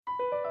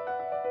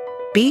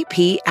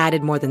BP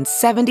added more than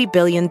 $70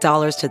 billion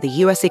to the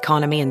U.S.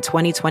 economy in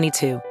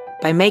 2022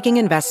 by making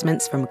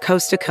investments from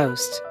coast to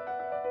coast.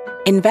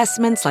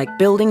 Investments like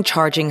building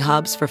charging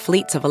hubs for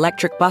fleets of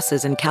electric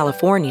buses in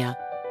California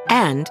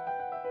and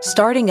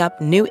starting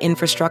up new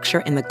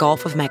infrastructure in the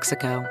Gulf of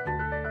Mexico.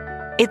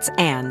 It's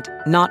and,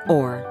 not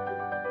or.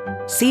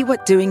 See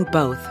what doing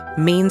both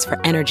means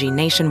for energy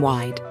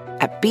nationwide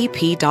at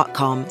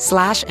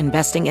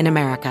bp.com/investing in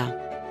America.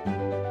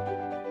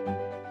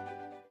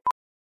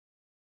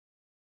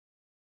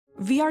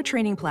 VR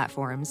training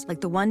platforms,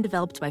 like the one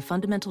developed by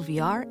Fundamental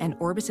VR and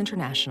Orbis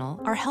International,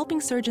 are helping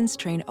surgeons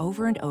train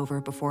over and over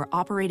before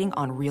operating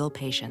on real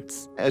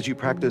patients. As you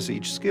practice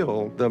each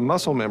skill, the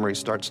muscle memory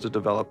starts to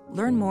develop.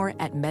 Learn more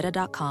at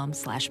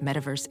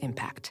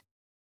meta.com/metaverseimpact.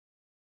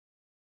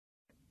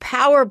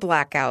 Power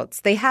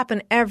blackouts, they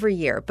happen every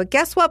year. But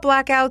guess what,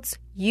 blackouts?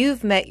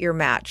 You've met your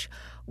match.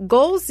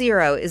 Goal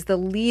Zero is the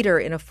leader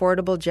in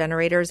affordable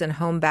generators and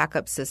home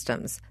backup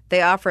systems.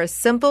 They offer a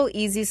simple,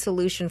 easy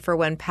solution for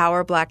when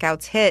power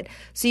blackouts hit,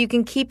 so you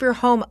can keep your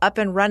home up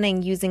and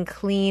running using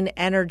clean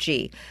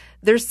energy.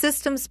 Their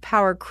systems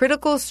power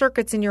critical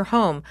circuits in your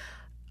home,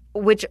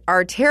 which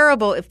are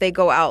terrible if they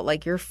go out,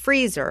 like your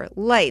freezer,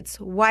 lights,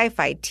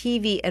 Wi-Fi,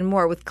 TV, and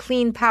more, with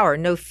clean power.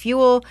 No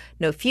fuel,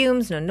 no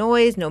fumes, no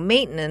noise, no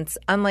maintenance,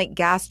 unlike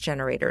gas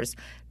generators.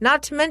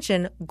 Not to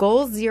mention,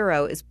 Goal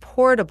Zero is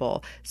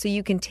portable, so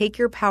you can take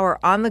your power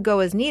on the go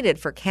as needed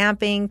for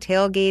camping,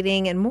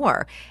 tailgating, and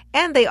more.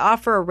 And they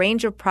offer a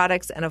range of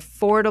products and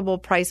affordable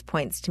price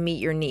points to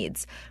meet your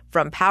needs.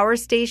 From power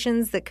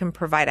stations that can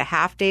provide a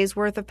half day's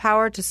worth of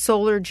power to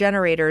solar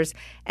generators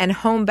and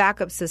home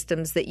backup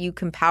systems that you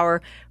can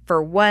power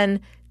for 1,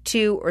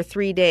 2, or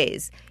 3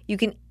 days. You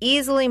can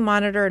easily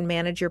monitor and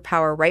manage your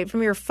power right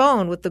from your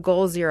phone with the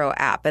Goal Zero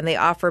app, and they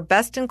offer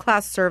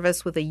best-in-class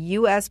service with a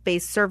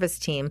U.S.-based service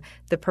team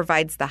that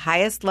provides the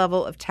highest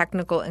level of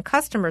technical and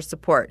customer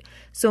support.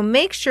 So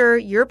make sure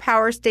your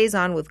power stays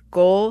on with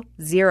Goal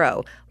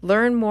Zero.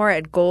 Learn more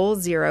at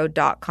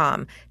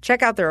goalzero.com.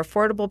 Check out their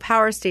affordable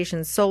power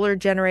stations, solar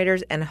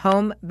generators, and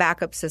home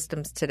backup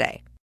systems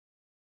today.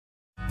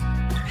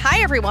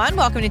 Hi, everyone.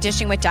 Welcome to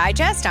Dishing with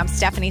Digest. I'm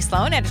Stephanie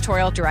Sloan,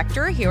 editorial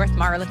director, here with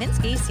Mara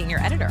Levinsky, senior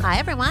editor. Hi,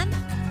 everyone.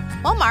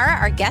 Well, Mara,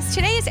 our guest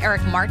today is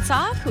Eric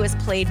Martsolf, who has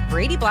played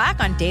Brady Black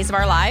on Days of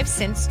Our Lives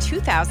since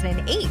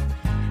 2008.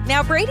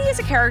 Now, Brady is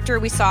a character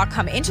we saw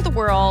come into the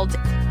world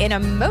in a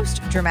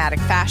most dramatic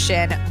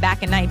fashion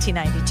back in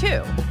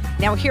 1992.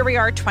 Now, here we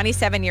are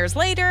 27 years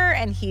later,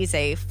 and he's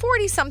a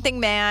 40-something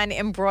man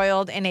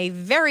embroiled in a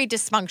very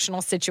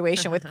dysfunctional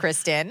situation with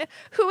Kristen,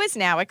 who is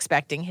now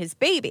expecting his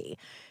baby.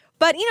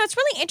 But, you know, it's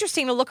really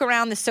interesting to look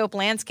around the soap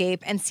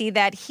landscape and see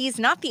that he's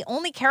not the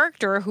only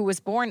character who was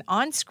born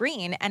on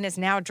screen and is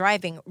now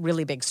driving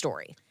really big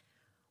story.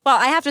 Well,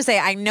 I have to say,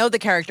 I know the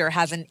character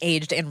hasn't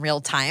aged in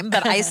real time,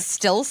 but I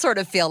still sort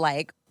of feel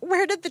like,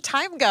 where did the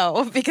time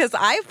go? Because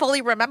I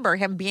fully remember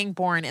him being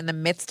born in the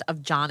midst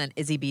of John and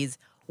Izzy B's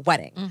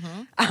wedding.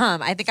 Mm-hmm.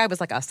 I think I was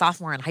like a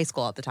sophomore in high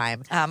school at the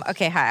time.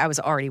 Okay, hi, I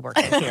was already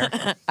working here.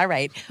 All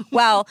right.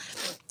 Well,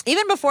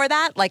 even before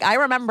that, like I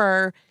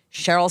remember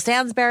Cheryl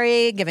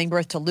Stansberry giving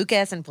birth to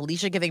Lucas and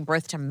Felicia giving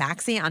birth to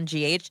Maxie on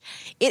GH.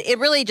 It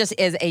really just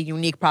is a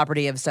unique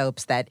property of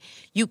soaps that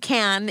you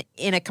can,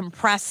 in a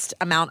compressed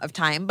amount of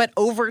time, but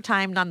over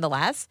time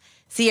nonetheless,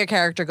 see a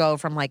character go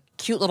from like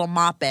cute little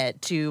moppet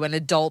to an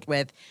adult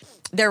with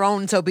their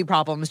own soapy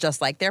problems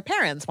just like their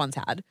parents once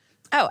had.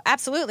 Oh,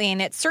 absolutely.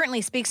 And it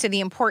certainly speaks to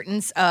the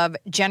importance of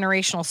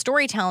generational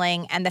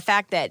storytelling and the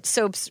fact that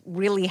soaps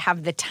really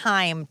have the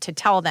time to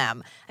tell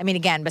them. I mean,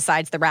 again,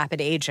 besides the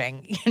rapid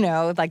aging, you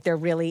know, like there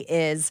really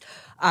is,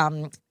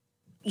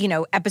 you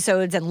know,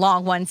 episodes and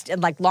long ones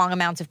and like long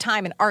amounts of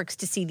time and arcs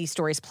to see these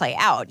stories play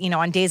out. You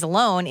know, on Days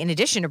Alone, in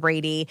addition to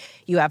Brady,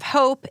 you have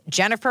Hope,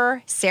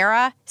 Jennifer,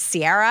 Sarah,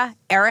 Sierra,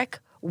 Eric,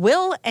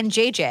 Will, and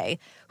JJ,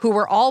 who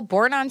were all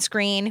born on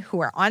screen, who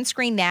are on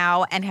screen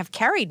now, and have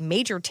carried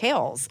major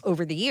tales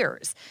over the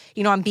years.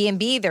 You know, on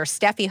B&B, there's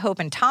Steffi, Hope,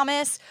 and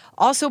Thomas,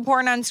 also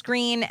born on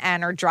screen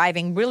and are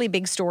driving really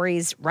big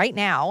stories right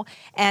now.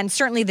 And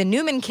certainly the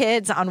Newman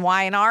kids on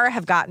Y&R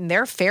have gotten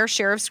their fair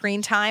share of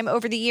screen time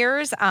over the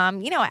years,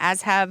 you know,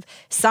 as have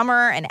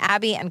Summer and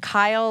Abby and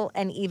Kyle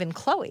and even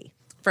Chloe.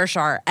 For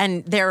sure.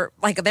 And there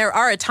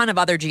are a ton of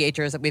other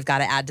GHers that we've got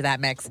to add to that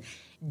mix.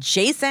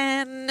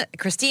 Jason,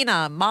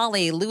 Christina,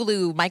 Molly,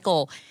 Lulu,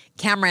 Michael,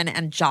 Cameron,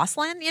 and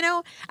Jocelyn, you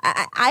know,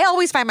 I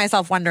always find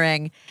myself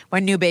wondering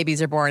when new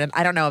babies are born, and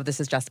I don't know if this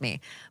is just me,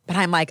 but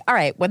I'm like, all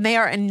right, when they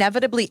are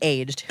inevitably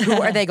aged,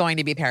 who are they going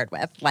to be paired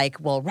with? Like,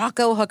 will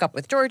Rocco hook up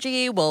with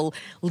Georgie? Will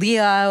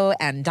Leo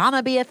and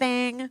Donna be a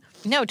thing?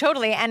 No,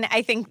 totally. And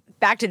I think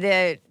back to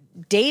the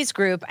Days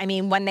group, I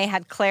mean, when they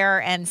had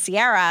Claire and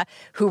Sierra,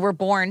 who were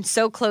born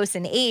so close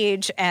in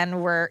age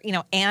and were, you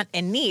know, aunt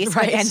and niece,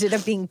 right, but ended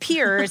up being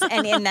peers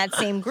and in that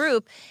same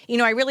group, you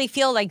know, I really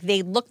feel like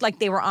they looked like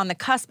they were on the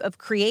cusp of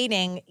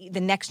creating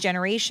the next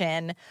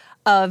generation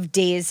of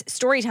Days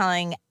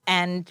storytelling.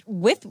 And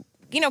with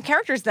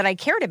characters that I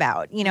cared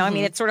about. I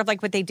mean, it's sort of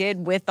like what they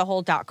did with the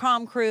whole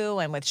 .com crew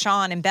and with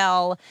Sean and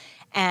Belle,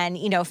 and,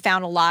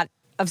 found a lot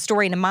of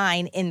story to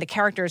mine in the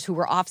characters who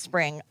were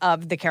offspring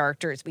of the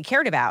characters we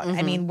cared about.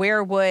 I mean,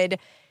 where would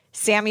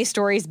Sammy's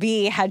stories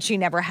be had she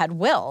never had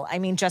Will? I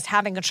mean, just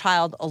having a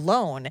child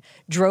alone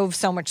drove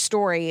so much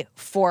story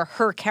for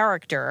her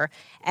character.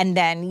 And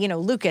then,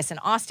 Lucas and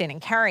Austin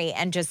and Carrie,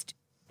 and just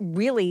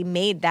really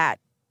made that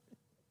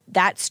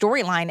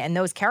storyline and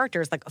those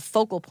characters like a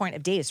focal point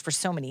of Days for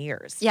so many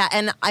years. Yeah,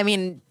 and I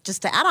mean,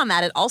 just to add on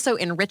that, it also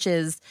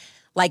enriches,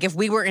 like if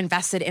we were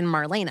invested in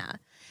Marlena,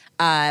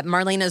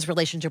 Marlena's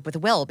relationship with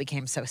Will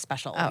became so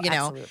special. Oh,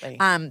 absolutely.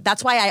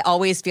 That's why I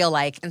always feel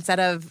like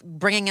instead of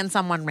bringing in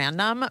someone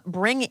random,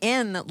 bring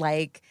in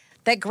like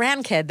that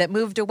grandkid that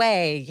moved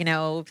away.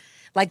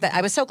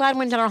 I was so glad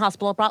when General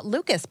Hospital brought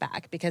Lucas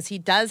back, because he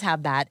does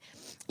have that,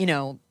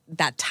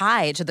 that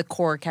tie to the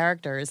core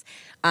characters.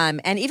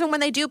 And even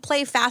when they do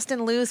play fast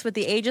and loose with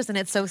the ages, and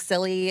it's so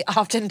silly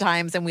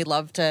oftentimes, and we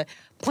love to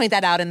point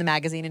that out in the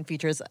magazine and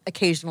features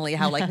occasionally,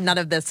 how like none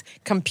of this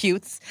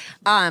computes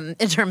in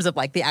terms of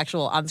like the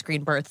actual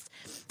on-screen births.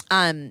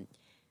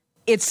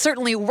 It's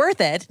certainly worth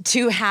it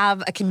to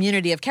have a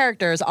community of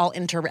characters all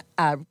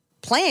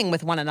playing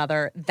with one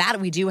another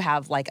that we do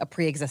have like a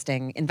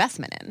pre-existing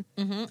investment in.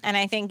 Mm-hmm. And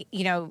I think,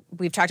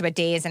 we've talked about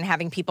Days and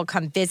having people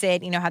come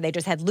visit, how they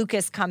just had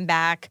Lucas come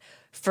back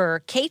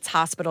for Kate's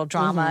hospital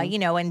drama,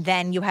 and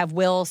then you have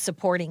Will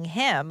supporting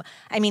him.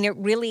 I mean, it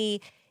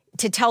really,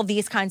 to tell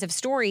these kinds of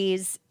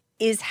stories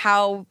is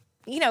how,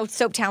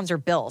 soap towns are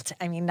built.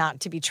 I mean, not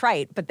to be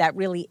trite, but that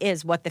really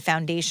is what the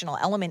foundational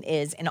element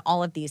is in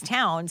all of these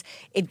towns.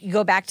 If you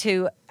go back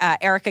to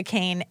Erica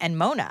Kane and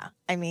Mona,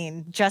 I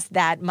mean, just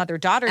that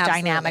mother-daughter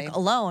dynamic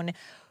alone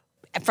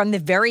from the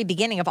very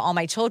beginning of All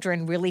My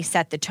Children really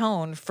set the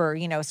tone for,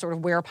 sort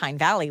of where Pine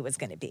Valley was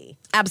going to be.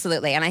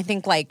 Absolutely. And I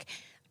think like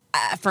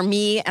for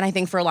me, and I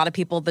think for a lot of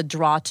people, the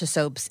draw to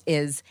soaps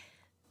is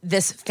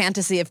this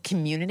fantasy of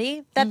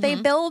community that they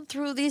build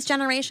through these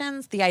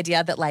generations. The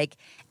idea that like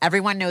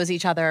everyone knows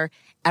each other,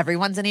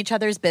 everyone's in each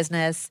other's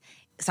business,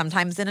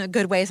 sometimes in a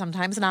good way,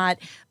 sometimes not,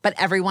 but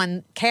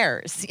everyone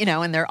cares,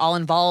 and they're all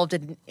involved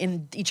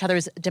in each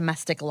other's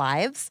domestic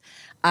lives,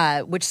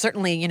 which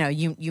certainly,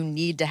 you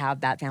need to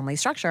have that family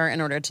structure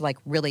in order to like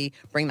really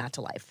bring that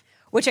to life.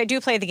 Which I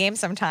do play the game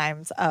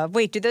sometimes of,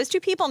 wait, do those two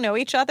people know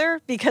each other?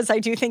 Because I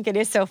do think it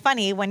is so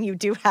funny when you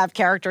do have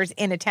characters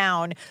in a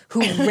town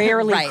who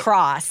rarely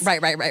cross.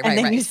 Right. And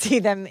then you see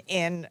them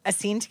in a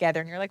scene together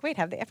and you're like, wait,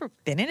 have they ever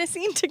been in a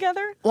scene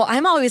together? Well,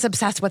 I'm always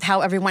obsessed with how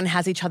everyone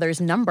has each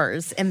other's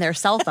numbers in their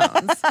cell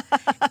phones.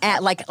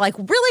 And like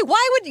really,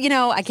 why would,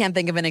 I can't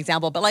think of an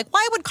example, but like,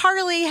 why would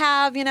Carly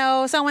have,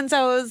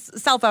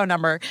 so-and-so's cell phone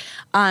number?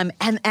 And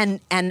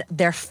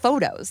their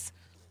photos.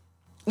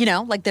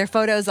 Like their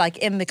photos, like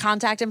in the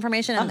contact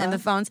information and in the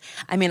phones.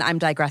 I mean, I'm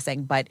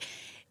digressing, but,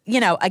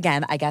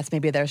 again, I guess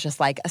maybe there's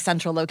just like a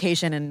central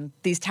location in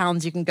these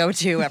towns you can go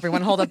to.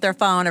 Everyone hold up their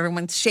phone.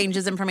 Everyone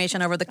exchanges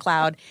information over the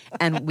cloud,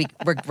 and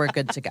we're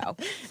good to go.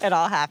 It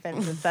all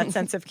happens. It's that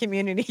sense of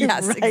community.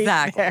 Yes, right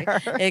exactly.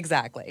 there.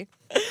 Exactly.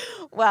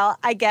 Well,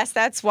 I guess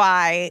that's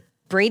why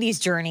Brady's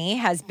journey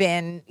has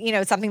been,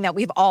 something that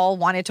we've all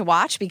wanted to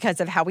watch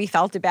because of how we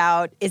felt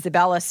about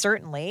Isabella,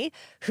 certainly,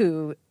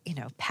 who,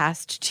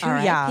 passed too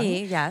young.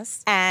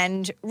 Yes.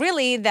 And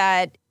really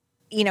that,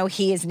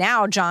 he is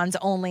now John's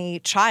only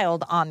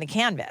child on the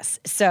canvas.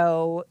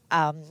 So,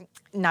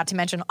 not to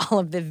mention all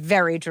of the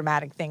very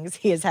dramatic things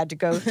he has had to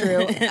go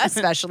through,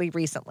 especially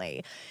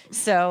recently.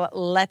 So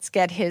let's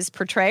get his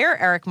portrayer,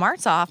 Eric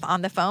Martsolf,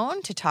 on the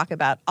phone to talk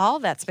about all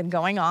that's been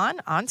going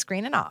on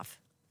screen and off.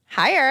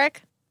 Hi,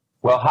 Eric.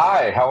 Well,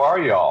 hi. How are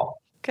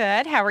y'all?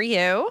 Good. How are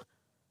you?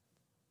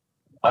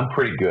 I'm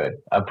pretty good.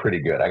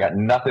 I got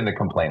nothing to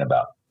complain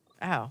about.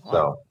 Oh. Well,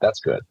 so that's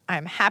good.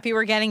 I'm happy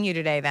we're getting you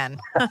today then.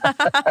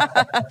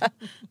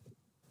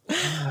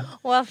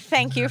 Well,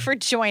 thank you for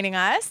joining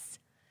us.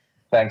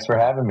 Thanks for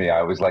having me.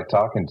 I always like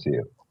talking to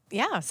you.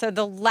 Yeah. So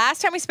the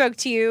last time we spoke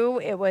to you,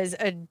 it was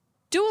a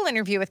dual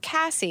interview with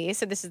Cassie.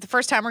 So this is the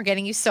first time we're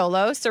getting you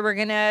solo. So we're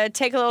going to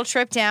take a little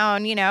trip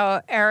down,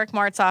 Eric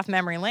Martsolf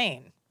memory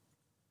lane.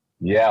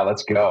 Yeah,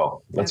 let's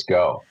go.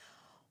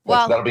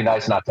 Well, that'll be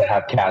nice not to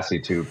have Cassie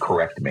to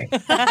correct me.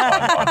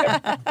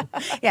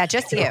 Yeah,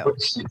 just you.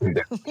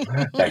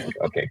 Thank you.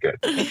 Okay,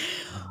 good.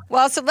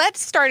 Well, so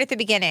let's start at the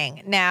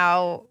beginning.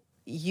 Now,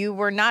 you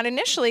were not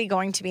initially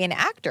going to be an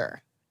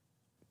actor,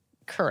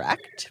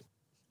 correct?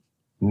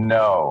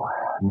 No.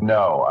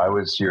 I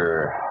was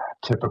your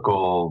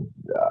typical,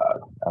 I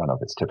don't know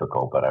if it's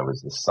typical, but I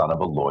was the son of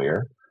a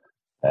lawyer.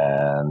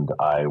 And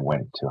I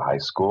went to high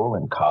school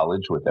and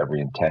college with every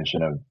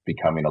intention of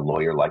becoming a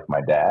lawyer like my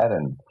dad.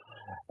 And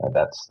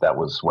that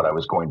was what I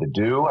was going to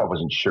do. I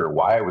wasn't sure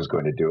why I was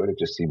going to do it. It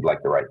just seemed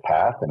like the right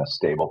path and a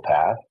stable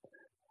path.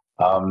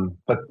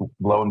 But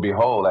lo and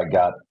behold, I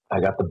got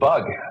the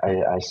bug.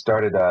 I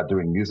started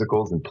doing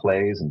musicals and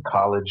plays in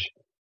college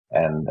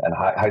and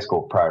high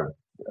school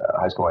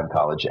and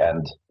college.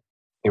 And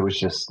it was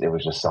just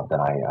something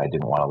I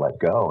didn't want to let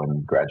go.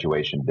 And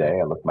graduation day,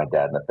 I looked my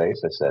dad in the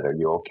face. I said, "Are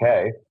you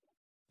okay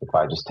if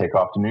I just take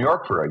off to New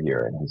York for a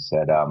year?" And he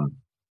said,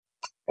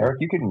 "Eric,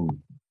 you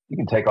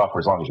can take off for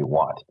as long as you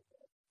want,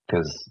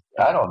 because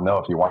I don't know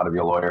if you want to be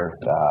a lawyer.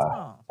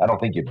 I don't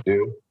think you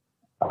do.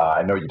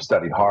 I know you've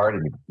studied hard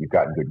and you've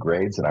gotten good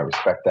grades, and I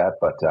respect that.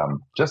 But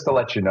just to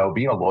let you know,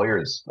 being a lawyer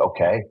is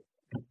okay.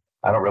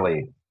 I don't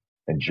really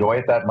enjoy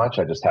it that much.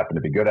 I just happen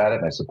to be good at it,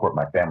 and I support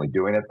my family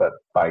doing it. But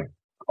by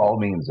all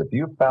means, if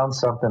you found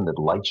something that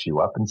lights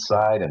you up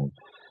inside and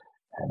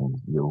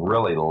you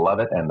really love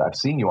it, and I've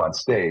seen you on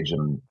stage,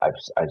 and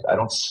I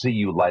don't see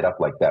you light up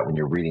like that when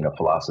you're reading a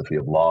philosophy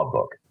of law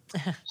book.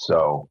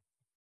 So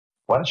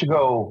why don't you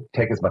go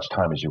take as much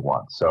time as you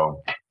want?"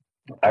 So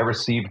I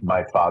received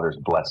my father's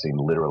blessing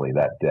literally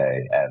that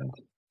day, and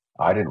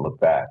I didn't look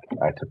back.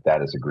 I took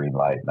that as a green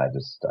light, and I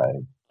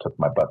took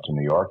my butt to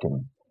New York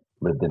and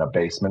lived in a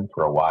basement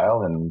for a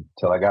while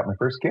until I got my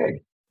first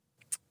gig,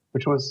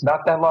 which was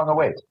not that long a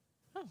wait.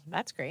 Oh,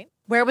 that's great.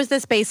 Where was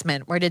this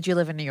basement? Where did you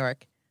live in New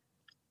York?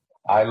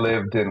 I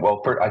lived in,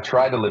 I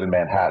tried to live in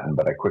Manhattan,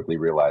 but I quickly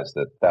realized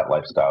that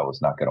lifestyle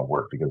was not going to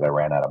work because I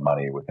ran out of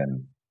money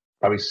within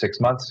probably 6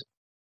 months.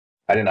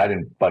 I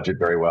didn't budget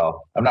very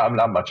well. I'm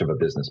not much of a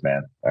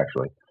businessman,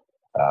 actually.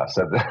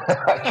 So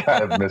I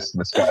kind of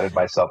misguided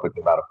myself with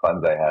the amount of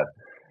funds I had.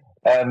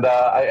 And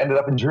I ended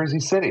up in Jersey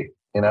City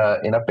in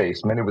a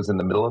basement. It was in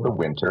the middle of the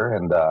winter,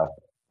 and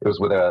it was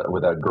with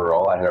a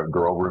girl. I had a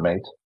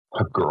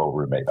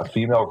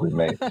female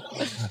roommate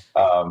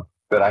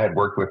that I had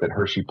worked with at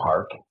Hershey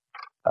Park.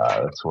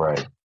 That's where I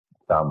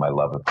found my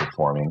love of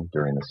performing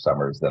during the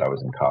summers that I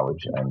was in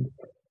college. And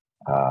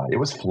it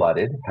was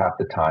flooded half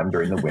the time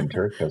during the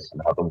winter because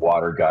the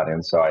water got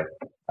in. So I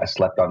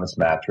slept on this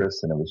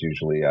mattress, and I was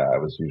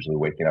usually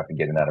waking up and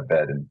getting out of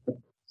bed and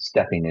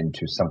stepping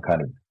into some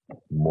kind of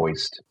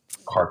moist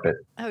carpet.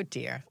 Oh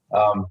dear.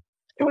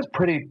 It was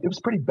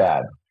pretty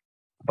bad.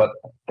 But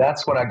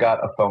that's when I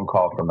got a phone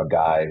call from a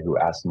guy who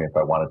asked me if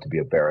I wanted to be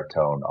a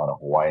baritone on a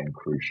Hawaiian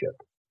cruise ship.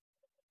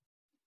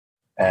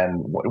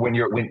 And when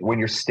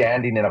you're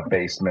standing in a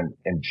basement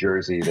in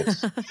Jersey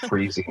that's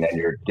freezing and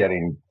you're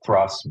getting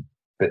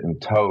frostbitten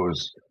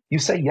toes, you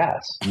say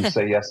yes. You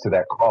say yes to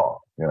that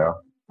call, you know.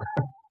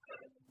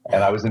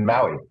 And I was in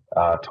Maui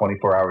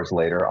 24 hours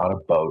later on a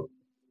boat,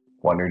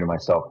 wondering to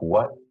myself,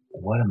 what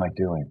am I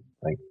doing?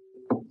 Like,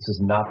 this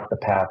is not the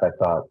path I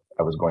thought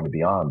I was going to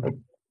be on. But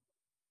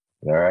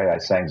there I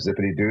sang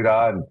Zippity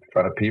Doo-Dah in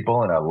front of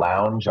people in a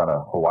lounge on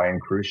a Hawaiian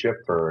cruise ship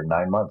for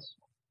 9 months.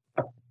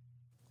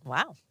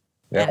 Wow.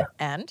 Yeah.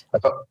 And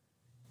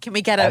can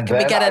we get a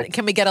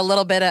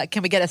little bit of,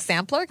 can we get a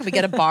sampler? Can we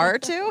get a bar or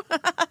two?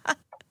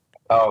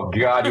 Oh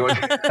God.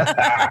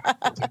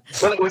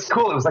 Well, it was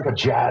cool. It was like a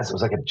jazz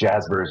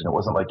version. It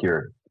wasn't like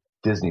your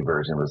Disney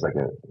version. It was like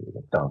a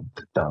dum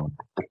dum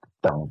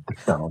dum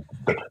dum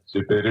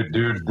zippity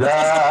doo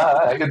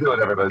dah. I can do it,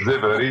 everybody.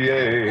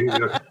 Zippity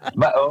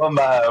my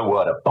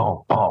what a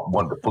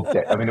wonderful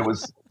day. I mean,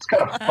 it's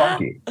kind of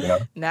funky, you know.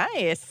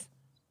 Nice.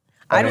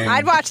 I mean,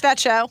 I'd watch that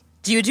show.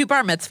 Do you do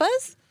bar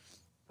mitzvahs?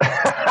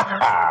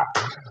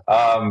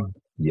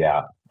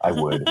 Yeah, I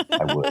would.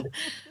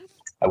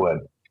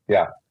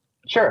 Yeah,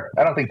 sure.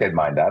 I don't think they'd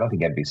mind that. I don't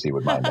think NBC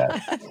would mind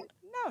that.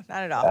 No,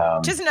 not at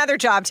all. Just another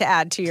job to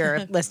add to your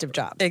list of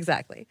jobs.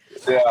 Exactly.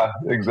 Yeah,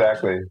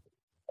 exactly.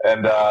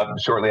 And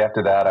shortly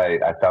after that,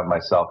 I found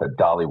myself at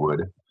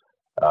Dollywood,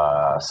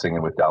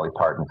 singing with Dolly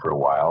Parton for a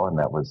while, and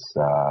that was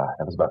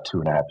about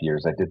 2.5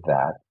 years. I did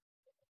that,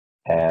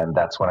 and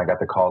that's when I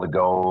got the call to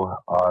go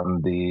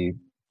on the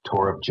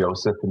tour of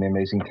Joseph and the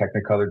Amazing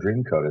Technicolor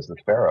Dreamcoat as the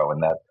Pharaoh,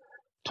 and that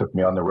took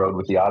me on the road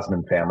with the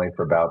Osmond family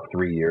for about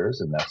 3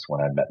 years, and that's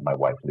when I met my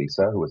wife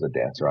Lisa, who was a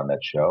dancer on that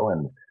show.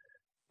 And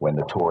when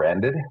the tour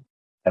ended,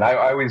 and I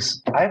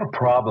have a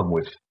problem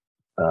with.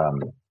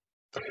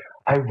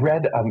 I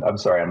read. I'm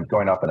sorry, I'm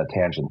going off on a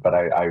tangent, but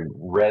I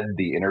read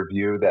the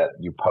interview that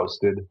you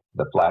posted,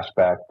 the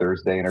Flashback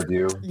Thursday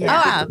interview.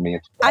 Yeah,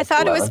 I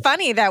thought it was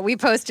funny that we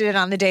posted it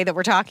on the day that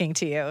we're talking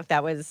to you.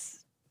 That was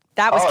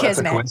kismet. That's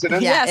a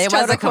coincidence? Yes, it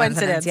was a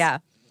coincidence. Yeah.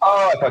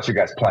 Oh, I thought you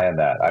guys planned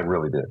that. I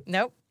really did.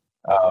 Nope.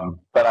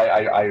 But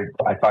I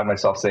find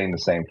myself saying the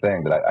same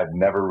thing, that I've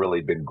never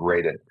really been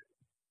great at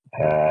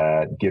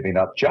giving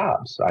up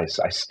jobs.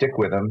 I stick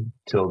with them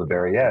till the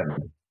very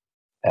end.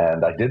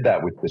 And I did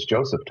that with this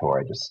Joseph tour.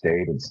 I just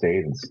stayed and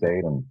stayed and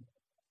stayed. And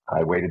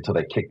I waited till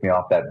they kicked me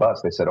off that bus.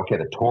 They said, okay,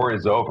 the tour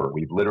is over.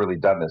 We've literally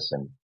done this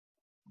in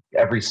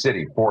every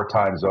city 4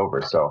 times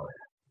over. So,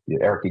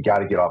 Eric, you got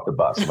to get off the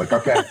bus. I'm like,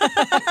 okay.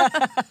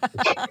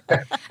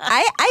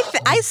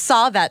 I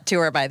saw that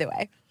tour, by the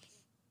way.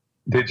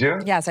 Did you?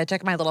 Yes, I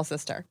took my little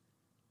sister.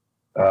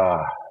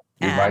 You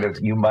might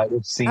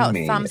have seen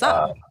me. Thumbs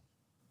up.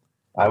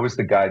 I was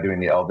the guy doing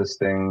the Elvis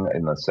thing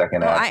in the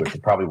second act, which is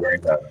probably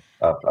wearing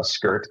a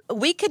skirt.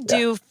 We could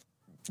do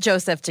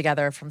Joseph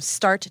together from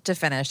start to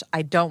finish.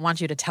 I don't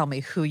want you to tell me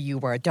who you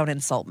were. Don't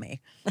insult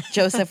me.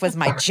 Joseph was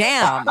my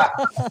jam.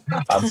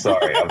 I'm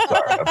sorry.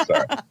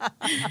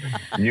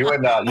 You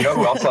know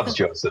who else loves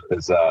Joseph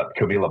is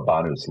Camila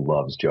Banus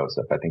loves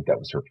Joseph. I think that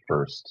was her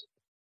first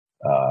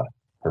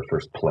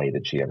play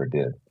that she ever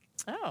did.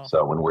 Oh.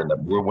 So when we're in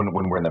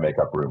the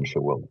makeup room, she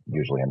will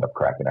usually end up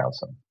cracking out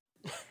some.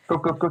 Go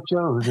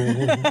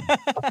Joseph.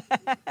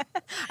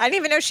 I didn't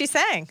even know she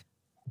sang.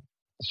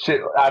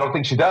 I don't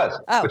think she does,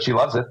 but she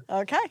loves it.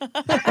 Okay.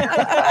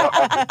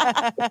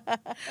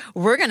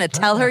 We're going to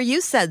tell her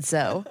you said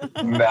so.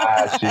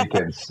 Nah, she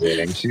can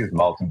sing. She's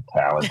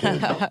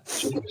multi-talented.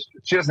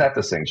 She doesn't have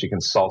to sing. She can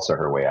salsa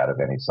her way out of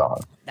any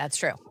song. That's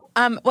true.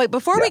 Wait,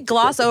 before we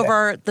gloss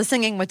over the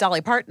singing with Dolly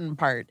Parton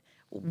part,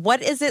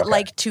 what is it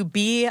like to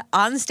be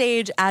on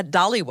stage at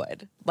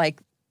Dollywood?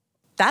 Like,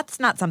 that's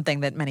not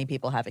something that many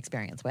people have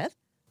experience with,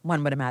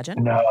 one would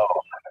imagine.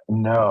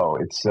 No.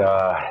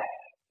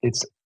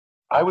 It's.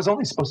 I was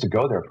only supposed to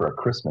go there for a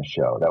Christmas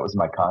show. That was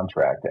my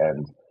contract,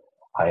 and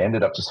I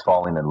ended up just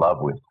falling in love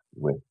with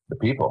the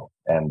people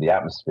and the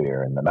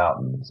atmosphere and the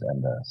mountains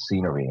and the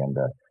scenery and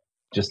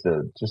just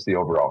the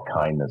overall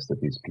kindness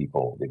that these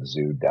people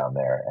exude down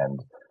there. And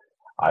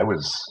I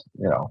was,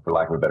 for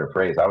lack of a better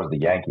phrase, I was the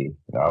Yankee.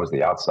 I was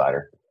the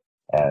outsider,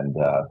 and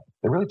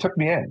they really took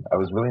me in. I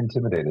was really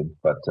intimidated,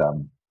 but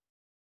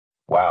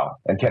wow!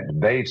 And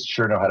they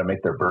sure know how to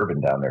make their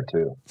bourbon down there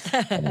too.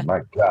 I mean,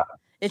 my God.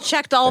 It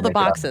checked all the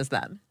boxes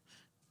then.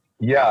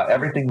 Yeah,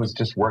 everything was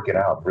just working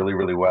out really,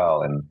 really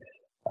well. And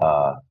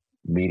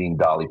meeting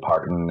Dolly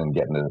Parton and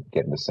getting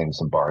to sing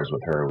some bars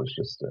with her was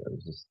just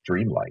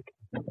dreamlike.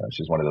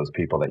 She's one of those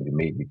people that you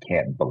meet, you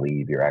can't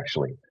believe you're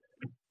actually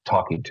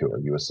talking to her.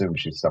 You assume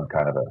she's some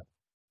kind of a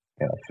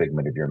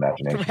figment of your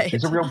imagination. Right.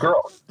 She's a real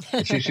girl.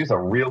 She's a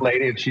real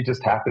lady, and she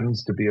just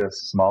happens to be a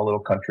small little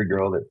country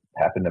girl that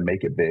happened to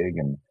make it big.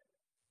 And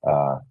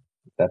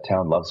that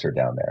town loves her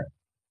down there.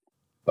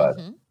 But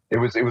It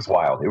was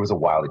wild. It was a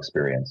wild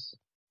experience.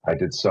 I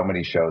did so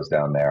many shows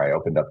down there. I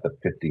opened up the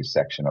 50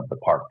 section of the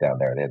park down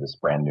there. They had this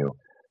brand new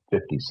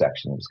 50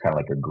 section. It was kind of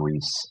like a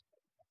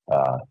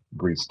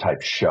Grease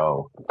type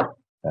show.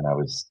 And I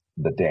was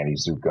the Danny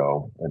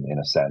Zuko in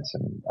a sense.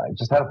 And I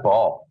just had a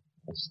ball.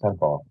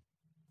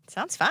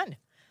 Sounds fun.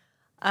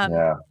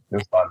 Yeah, it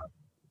was fun.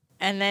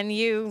 And then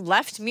you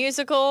left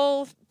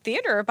musical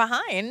theater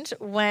behind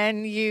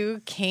when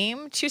you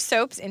came to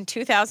soaps in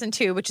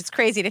 2002, which is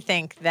crazy to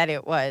think that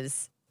it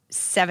was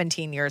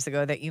 17 years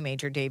ago that you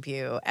made your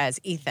debut as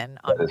Ethan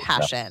on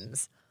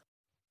Passions.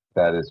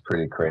 That is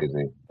pretty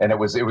crazy. And it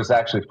was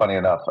actually funny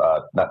enough,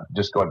 not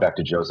just going back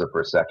to Joseph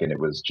for a second, it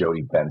was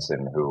Jodie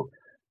Benson who,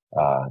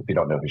 if you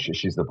don't know who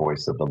she's the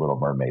voice of The Little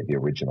Mermaid, the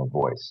original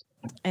voice.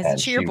 Isn't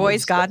she your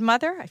boy's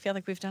godmother? I feel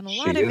like we've done a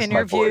lot of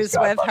interviews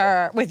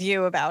with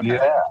you about her.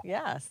 Yeah.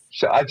 Yes.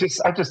 I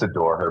just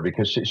adore her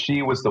because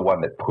she was the one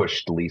that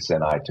pushed Lisa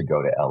and I to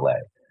go to LA.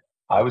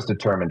 I was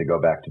determined to go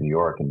back to New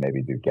York and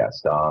maybe do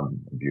Gaston,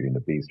 Beauty and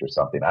the Beast or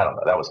something. I don't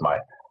know. That was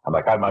I'm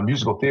like, I'm a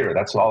musical theater.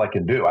 That's all I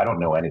can do. I don't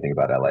know anything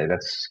about LA.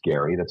 That's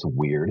scary. That's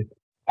weird.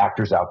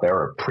 Actors out there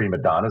are prima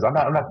donnas. I'm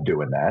not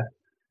doing that.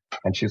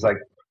 And she's like,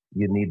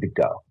 you need to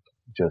go.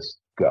 Just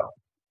go.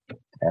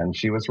 And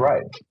she was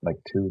right. Like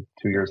two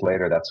years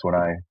later, that's when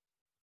I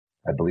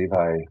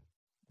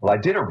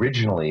did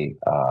originally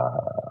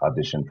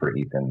audition for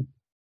Ethan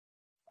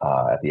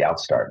at the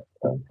outstart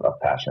of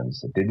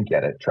Passions. I didn't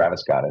get it.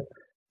 Travis got it.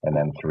 And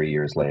then 3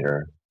 years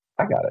later,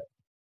 I got it.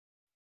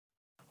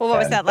 Well, what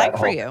was that like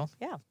for you?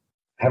 Yeah.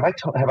 Have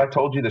I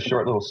told you the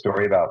short little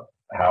story about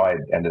how I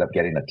ended up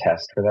getting a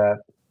test for that?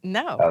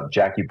 No.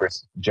 Jackie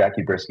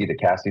Brisky, the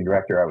casting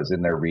director, I was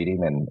in there reading,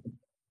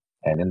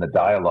 and in the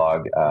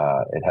dialogue,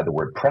 it had the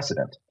word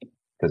precedent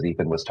because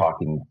Ethan was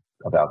talking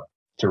about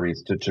to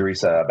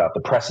Teresa about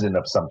the precedent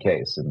of some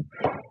case. And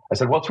I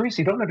said, well,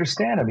 Teresa, you don't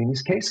understand. I mean,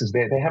 these cases,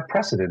 they have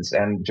precedents.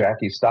 And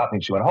Jackie stopped me.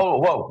 She went, oh,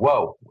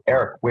 whoa,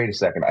 Eric, wait a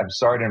second. I'm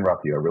sorry to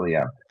interrupt you. I really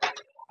am.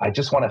 I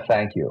just want to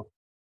thank you.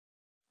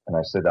 And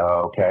I said,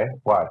 okay,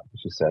 why?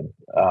 She said,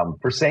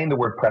 for saying the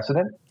word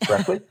precedent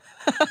correctly.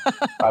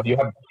 You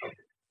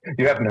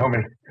have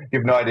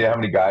no idea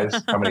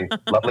how many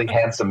lovely,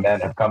 handsome men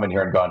have come in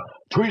here and gone,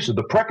 Teresa,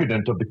 the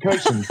precedent of the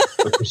case and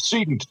the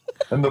precedent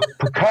and the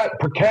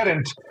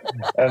precedent.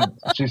 And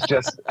she's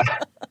just,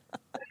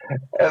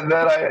 and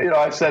then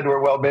I said to her,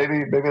 well,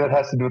 maybe that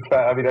has to do with,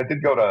 I mean, I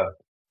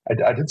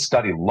did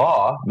study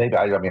law. Maybe,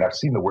 I've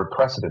seen the word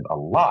precedent a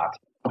lot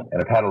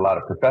and I've had a lot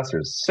of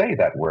professors say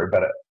that word,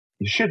 but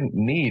you shouldn't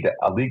need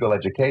a legal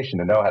education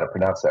to know how to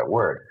pronounce that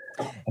word.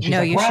 And she's no,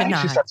 like, you should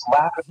not. She starts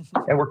laughing,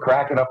 and we're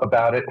cracking up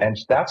about it. And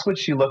that's when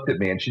she looked at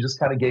me, and she just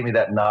kind of gave me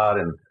that nod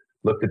and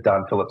looked at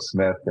Don Philip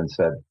Smith and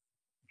said,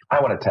 I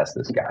want to test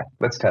this guy.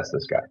 Let's test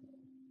this guy.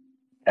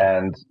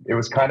 And it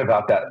was kind of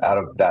out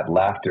of that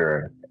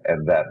laughter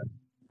and that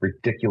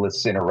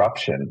ridiculous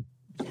interruption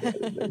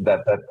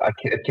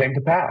it came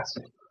to pass.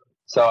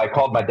 So I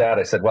called my dad.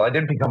 I said, well, I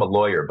didn't become a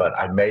lawyer, but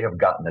I may have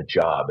gotten a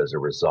job as a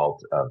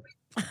result of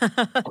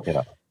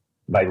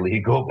my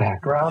legal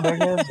background, I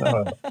guess.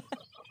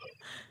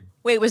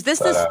 Wait, was this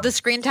the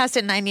screen test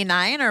in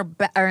 99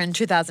 or in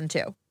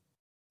 2002?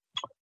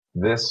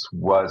 This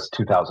was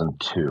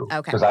 2002. Okay.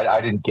 Because I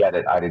didn't get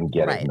it. I didn't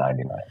get it in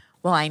 99.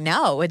 Well, I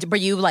know. Were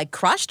you like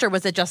crushed, or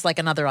was it just like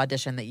another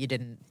audition that you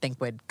didn't think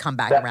would come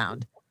back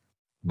around?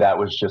 That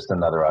was just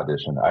another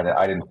audition.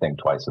 I didn't think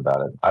twice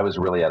about it. I was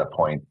really at a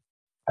point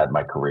at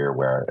my career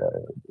where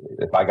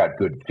if I got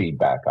good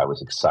feedback, I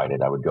was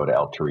excited. I would go to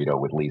El Torito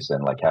with Lisa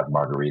and like have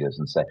margaritas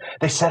and say,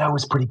 they said I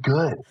was pretty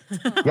good.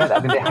 Yeah, I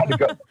mean, they had to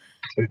go.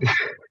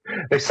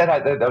 They said,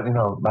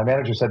 my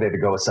manager said they had to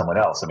go with someone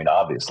else. I mean,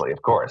 obviously,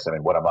 of course. I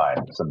mean, what am I?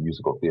 I'm some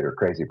musical theater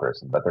crazy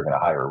person, but they're going to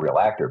hire a real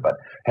actor. But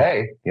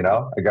hey,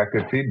 I got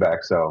good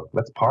feedback, so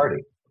let's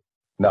party.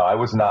 No, I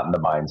was not in the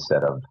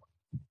mindset of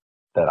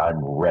that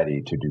I'm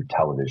ready to do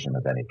television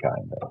of any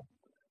kind.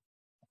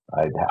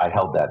 I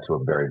held that to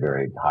a very,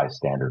 very high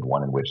standard,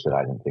 one in which that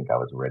I didn't think I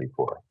was ready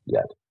for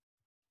yet.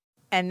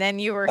 And then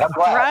you were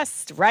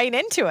thrust right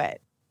into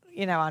it,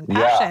 on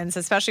Passions,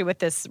 especially with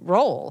this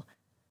role.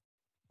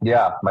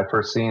 Yeah, my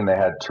first scene, they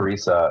had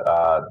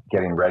Teresa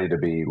getting ready to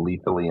be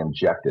lethally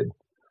injected.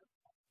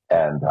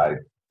 And I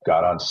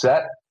got on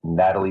set,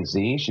 Natalie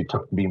Z, she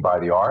took me by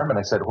the arm, and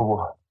I said,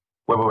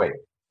 wait,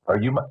 are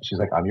you she's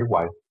like, I'm your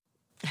wife.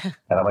 And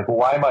I'm like, well,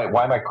 why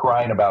am I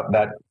crying about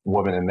that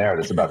woman in there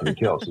that's about to be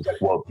killed? She's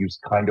like, well, you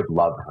kind of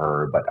love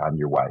her, but I'm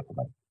your wife. I'm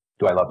like,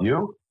 do I love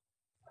you?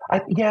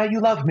 Yeah, you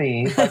love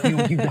me, but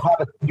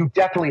you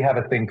definitely have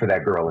a thing for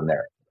that girl in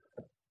there.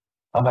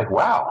 I'm like,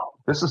 wow,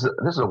 this is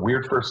a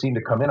weird first scene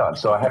to come in on.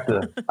 So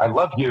I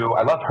love you,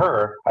 I love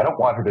her. I don't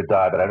want her to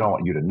die, but I don't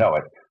want you to know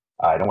it.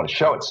 I don't want to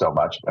show it so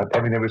much. I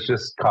mean, it was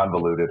just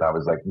convoluted. I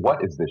was like,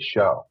 what is this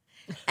show?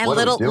 And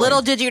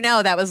little did you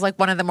know that was like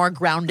one of the more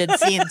grounded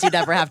scenes you'd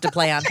ever have to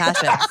play on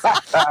Passions.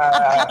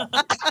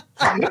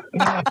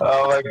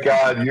 Oh my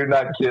God, you're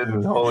not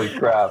kidding. Holy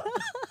crap.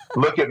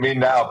 Look at me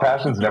now.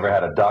 Passions never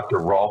had a Dr.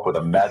 Rolf with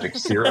a magic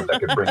serum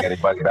that could bring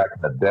anybody back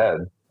from the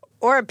dead.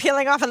 Or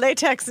peeling off a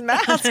latex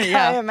mask,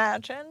 I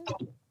imagine.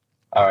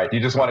 All right, you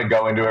just want to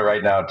go into it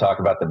right now and talk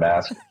about the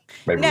mask?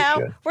 Maybe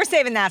we're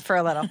saving that for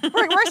a little. We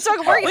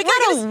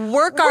got to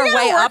work our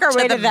way up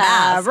to the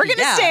mask. We're going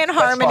to stay in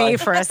harmony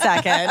for a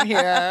second here.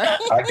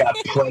 I got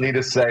plenty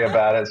to say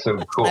about it, so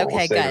cool.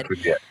 Okay, good.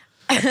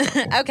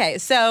 Okay,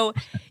 so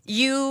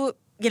you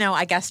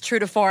I guess true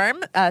to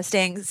form,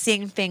 seeing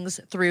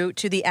things through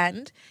to the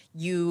end.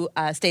 You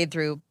stayed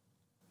through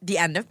the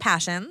end of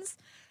Passions.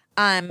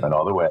 And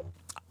all the way.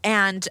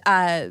 And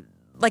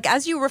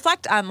as you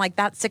reflect on like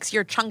that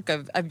 6-year chunk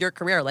of your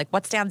career, like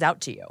what stands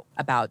out to you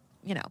about,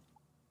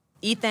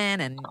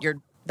 Ethan and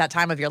that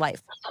time of your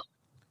life?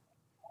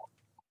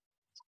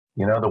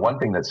 The one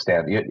thing that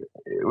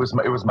it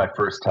was my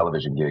first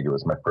television gig. It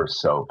was my first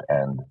soap,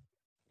 and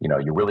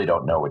you really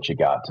don't know what you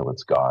got till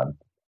it's gone.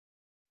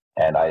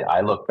 And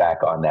I look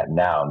back on that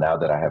now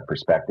that I have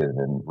perspective,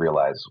 and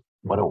realize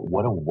what a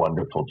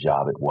wonderful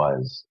job it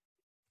was.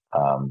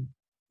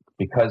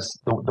 Because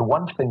the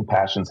one thing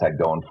Passions had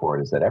going for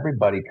it is that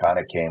everybody kind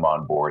of came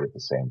on board at the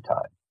same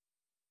time.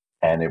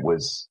 And it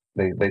was,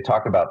 they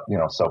talk about,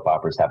 soap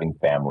operas having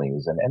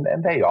families,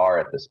 and they are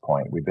at this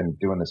point. We've been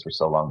doing this for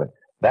so long, but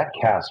that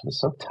cast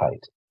was so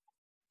tight.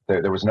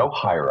 There was no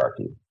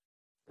hierarchy.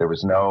 There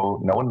was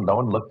no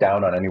one looked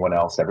down on anyone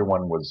else.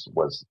 Everyone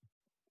was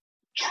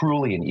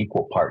truly an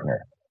equal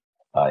partner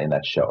in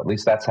that show. At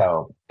least that's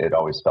how it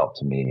always felt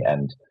to me.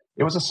 And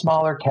it was a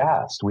smaller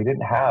cast. We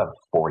didn't have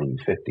 40,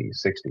 50,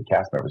 60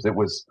 cast members. It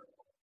was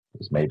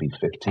maybe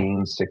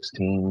 15,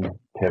 16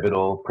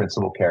 pivotal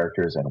principal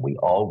characters, and we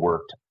all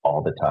worked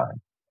all the time.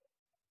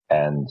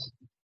 And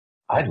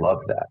I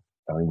loved that.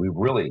 I mean, we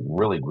really,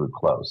 really grew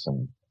close.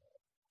 And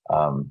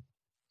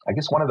I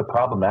guess one of the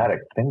problematic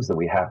things that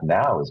we have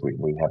now is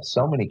we have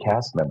so many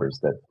cast members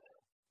that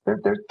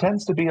there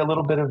tends to be a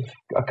little bit of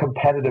a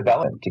competitive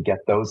element to get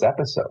those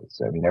episodes.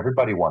 I mean,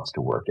 everybody wants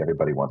to work.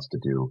 Everybody wants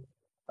to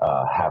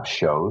have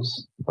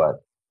shows, but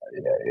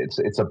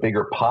it's a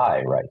bigger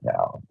pie right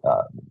now.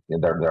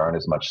 There aren't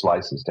as much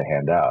slices to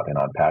hand out. And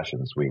on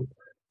Passions,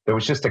 there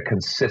was just a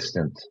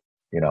consistent,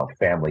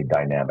 family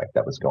dynamic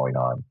that was going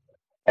on.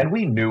 And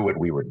we knew what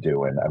we were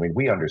doing. I mean,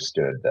 we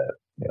understood that,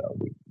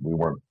 we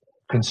weren't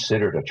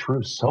considered a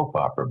true soap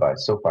opera by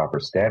soap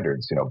opera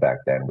standards, back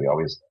then. We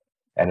always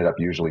ended up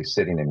usually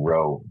sitting in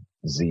row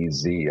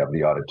ZZ of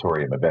the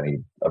auditorium of any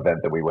event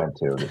that we went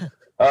to.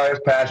 Oh,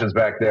 there's Passions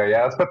back there.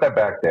 Yeah, let's put that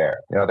back there.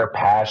 They're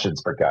Passions,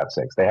 for God's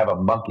sakes. They have a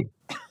monkey.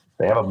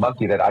 They have a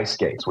monkey that ice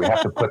skates. We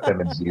have to put them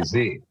in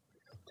ZZ.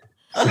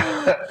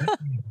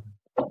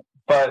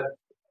 But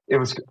it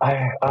was,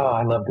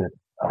 I loved it.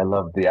 I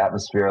loved the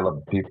atmosphere. I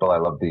loved the people. I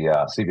loved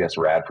the CBS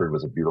Radford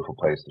was a beautiful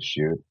place to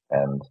shoot.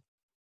 And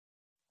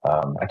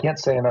I can't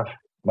say enough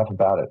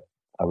about it.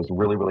 I was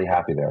really, really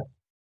happy there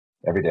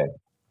every day.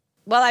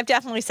 Well, I've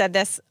definitely said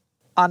this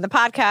on the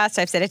podcast.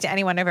 I've said it to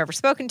anyone I've ever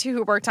spoken to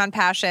who worked on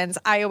Passions.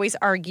 I always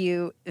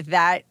argue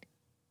that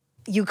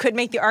you could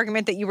make the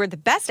argument that you were the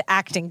best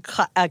acting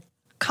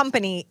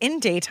company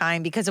in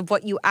daytime because of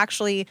what you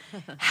actually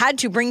had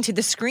to bring to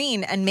the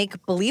screen and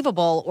make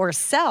believable or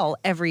sell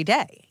every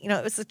day. You know,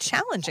 it was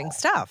challenging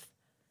stuff.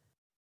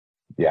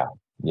 Yeah.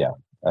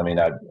 I mean,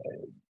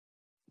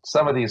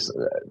 some of these,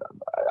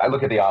 I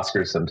look at the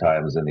Oscars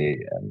sometimes, and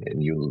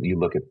you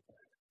look at,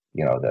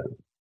 you know,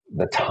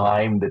 the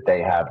time that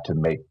they have to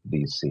make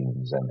these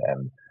scenes,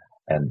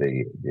 and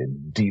the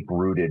deep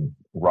rooted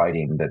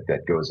writing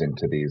that goes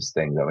into these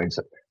things. I mean,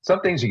 some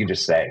things you can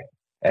just say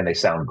and they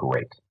sound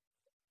great,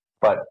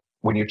 but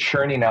when you're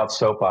churning out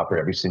soap opera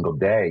every single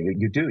day,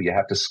 you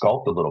have to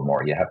sculpt a little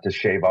more. You have to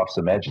shave off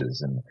some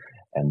edges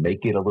and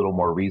make it a little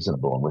more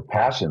reasonable. And with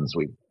Passions,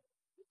 we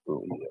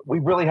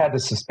really had to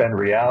suspend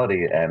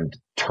reality and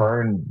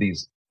turn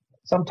these,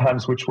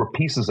 sometimes which were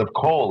pieces of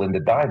coal, into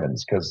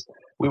diamonds, because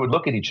we would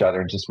look at each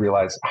other and just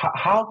realize,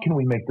 how can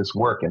we make this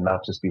work and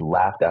not just be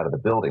laughed out of the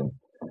building?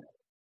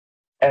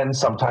 And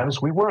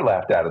sometimes we were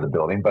laughed out of the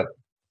building, but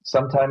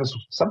sometimes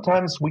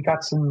we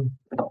got some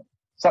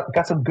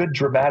good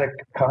dramatic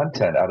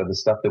content out of the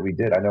stuff that we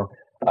did. I know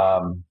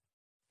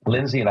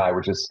Lindsay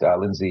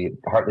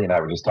Hartley and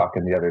I were just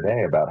talking the other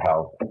day about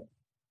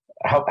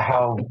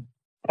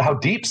how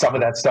deep some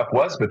of that stuff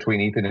was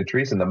between Ethan and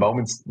Teresa, and the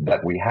moments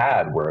that we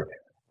had were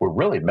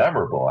really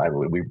memorable.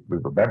 We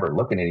remember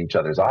looking in each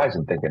other's eyes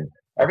and thinking,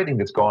 everything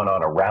that's going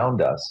on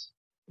around us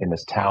in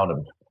this town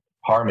of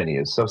Harmony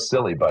is so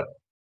silly, but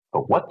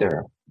what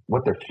they're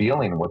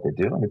feeling and what they're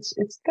doing, it's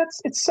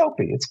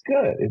soapy, it's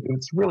good,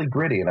 it's really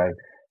gritty. And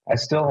I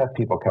still have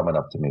people coming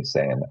up to me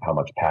saying how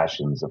much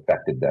Passions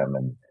affected them,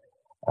 and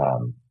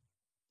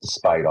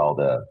despite all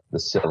the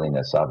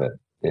silliness of it,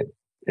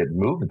 it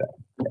moved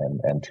them,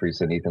 and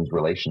Teresa and Ethan's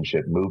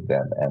relationship moved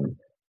them, and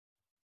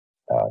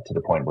to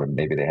the point where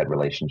maybe they had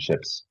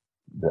relationships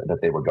that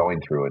they were going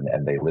through,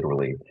 and they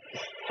literally,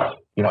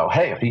 you know,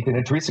 hey, if Ethan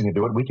and Teresa can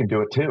do it, we can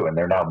do it too, and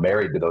they're now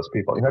married to those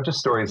people. You know, just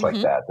stories like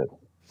that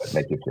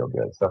make you feel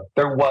good. So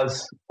there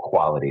was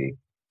quality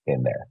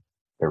in there.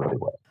 There really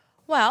was.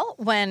 Well,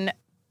 when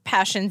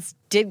Passions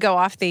did go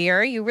off the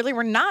air, you really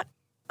were not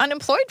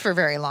unemployed for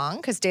very long,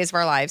 because Days of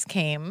Our Lives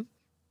came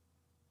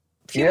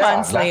a few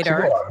months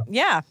later.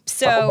 Yeah.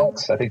 So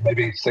I think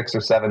maybe 6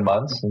 or 7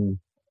 months. And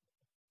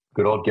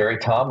good old Gary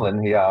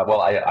Tomlin.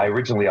 I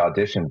originally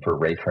auditioned for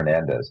Ray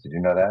Fernandez. Did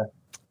you know that?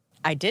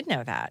 I did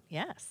know that.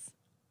 Yes.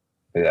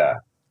 Yeah.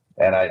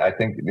 And I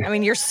think, I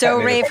mean, you're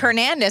so Ray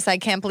Fernandez. I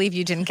can't believe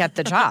you didn't get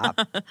the job.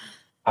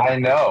 I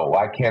know.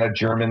 Why can't a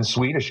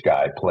German-Swedish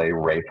guy play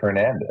Ray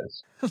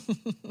Fernandez?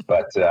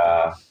 But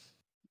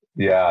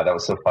yeah, that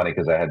was so funny,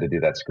 because I had to do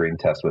that screen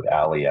test with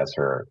Allie as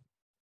her,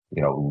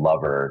 you know,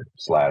 lover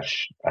 / I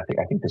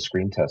think the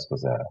screen test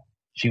was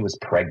she was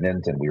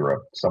pregnant, and we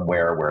were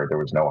somewhere where there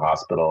was no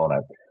hospital, and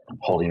I'm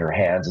holding her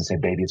hands and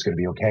saying, baby, it's going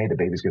to be okay. The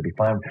baby's going to be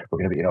fine. We're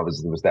going to be, you know, it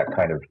was that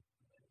kind of,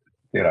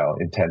 you know,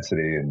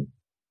 intensity.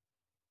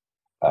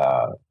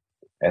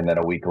 And then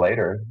a week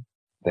later,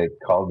 they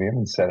called me in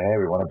and said, hey,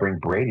 we want to bring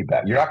Brady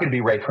back. You're not going to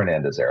be Ray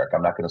Fernandez, Eric.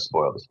 I'm not going to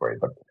spoil this for you,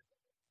 but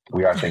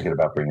we are thinking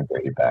about bringing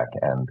Brady back,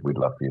 and we'd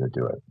love for you to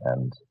do it.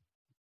 And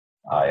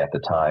I, at the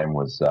time,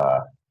 was,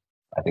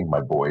 I think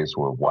my boys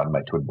were one.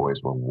 My twin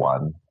boys were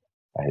one.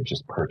 I had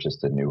just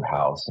purchased a new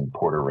house in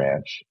Porter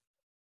Ranch,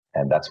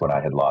 and that's when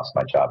I had lost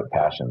my job at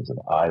Passions. And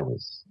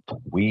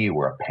we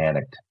were a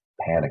panicked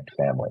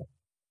family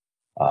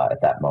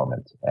at that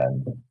moment.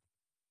 And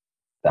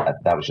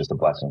that was just a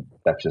blessing.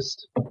 That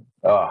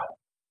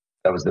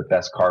was the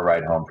best car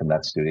ride home from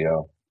that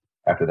studio.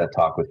 After that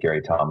talk with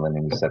Gary Tomlin,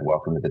 and he said,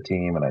 welcome to the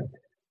team. And I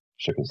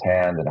shook his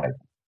hand, and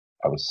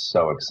I was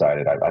so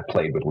excited. I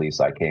played with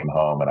Lisa. I came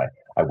home, and I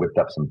whipped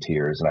up some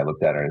tears, and I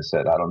looked at her and I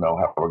said, I don't know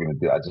how we're going to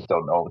do it. I just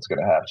don't know what's going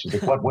to happen.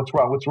 She's like, what's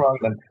wrong? What's wrong?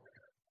 And then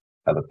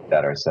I looked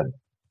at her, I said,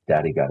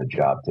 Daddy got a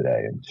job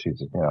today. And she's,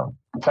 you know,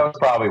 that was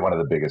probably one of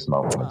the biggest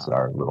moments in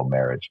our little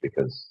marriage,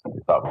 because we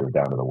thought we were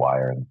down to the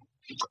wire. And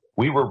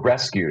we were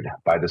rescued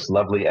by this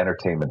lovely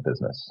entertainment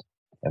business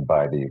and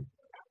by the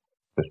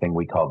thing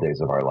we call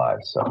Days of Our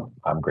Lives. So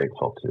I'm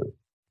grateful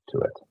to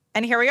it.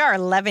 And here we are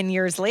 11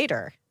 years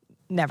later.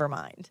 Never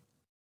mind.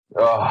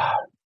 Oh,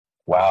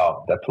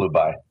 wow. That flew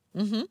by.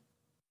 Mm-hmm.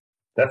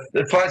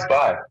 It flies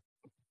by.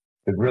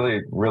 It really,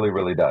 really,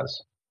 really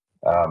does.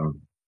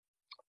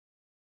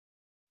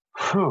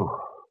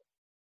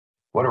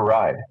 What a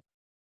ride.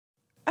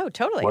 Oh,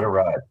 totally. What a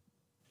ride.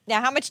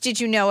 Now, how much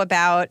did you know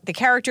about the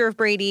character of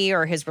Brady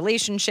or his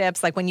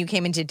relationships? Like when you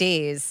came into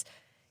Days,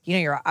 you know,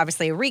 you're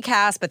obviously a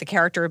recast, but the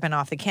character had been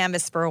off the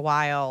canvas for a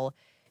while.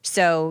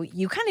 So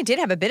you kind of did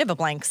have a bit of a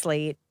blank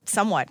slate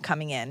somewhat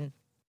coming in.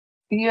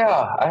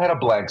 Yeah, I had a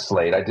blank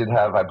slate. I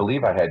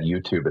believe I had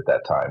YouTube at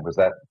that time. Was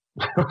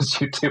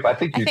YouTube? I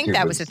think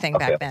that was the thing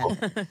back then.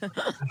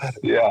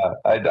 Yeah,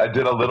 I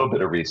did a little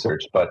bit of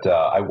research, but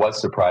I was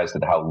surprised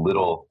at how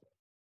little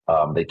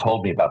they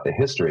told me about the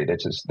history. They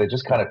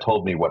just kind of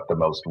told me what the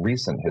most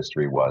recent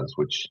history was,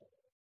 which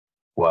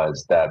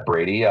was that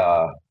Brady,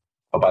 oh,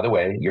 by the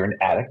way, you're an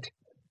addict.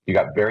 You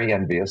got very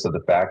envious of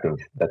the fact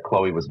that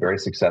Chloe was very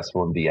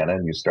successful in Vienna,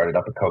 and you started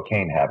up a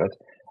cocaine habit.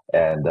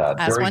 And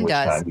during which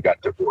time you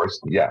got divorced.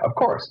 Yeah, of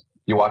course.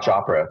 You watch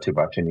opera too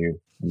much and you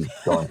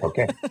go on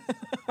cocaine.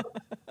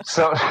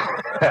 So,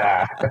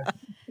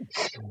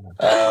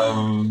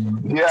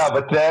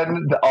 but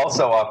then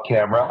also off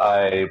camera,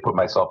 I put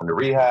myself into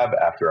rehab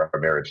after our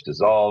marriage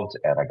dissolved,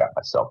 and I got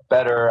myself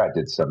better. I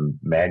did some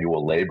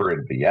manual labor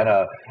in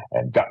Vienna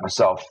and got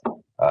myself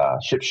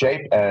ship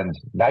shape. And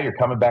now you're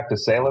coming back to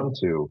Salem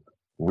to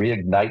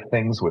reignite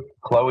things with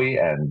Chloe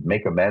and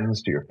make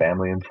amends to your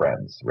family and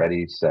friends.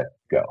 Ready, set,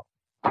 go.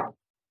 And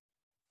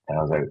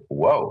I was like,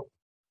 whoa,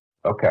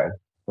 okay.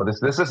 Well,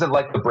 this isn't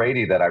like the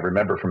Brady that I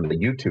remember from the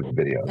YouTube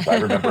videos. I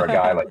remember a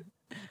guy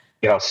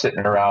sitting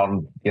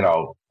around,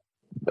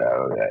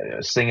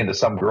 singing to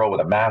some girl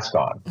with a mask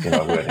on, who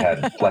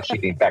had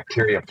flesh-eating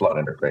bacteria float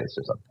in her face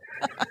or something.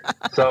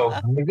 So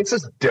this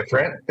is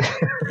different.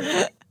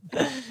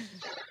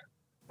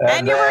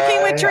 and you're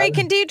working with Drake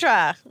and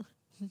Deidre.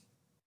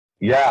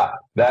 Yeah,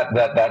 that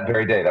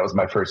very day, that was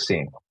my first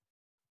scene.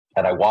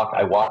 And I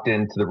walked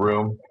into the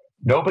room.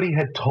 Nobody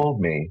had told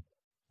me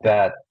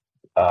that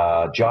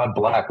John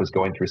Black was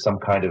going through some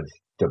kind of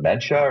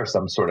dementia or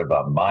some sort of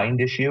a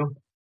mind issue.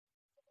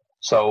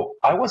 So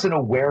I wasn't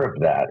aware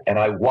of that. And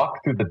I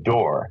walked through the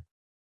door,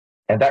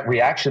 and that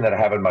reaction that I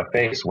have in my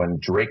face when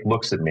Drake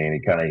looks at me and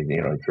he kind of, he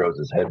throws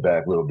his head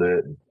back a little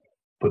bit and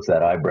puts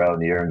that eyebrow in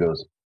the air and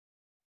goes,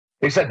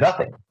 he said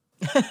nothing.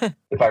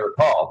 If I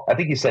recall, I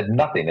think he said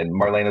nothing. And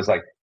Marlena's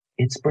like,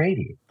 it's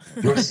Brady,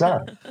 your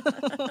son.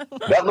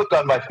 That look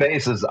on my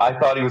face is, I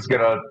thought he was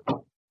going to,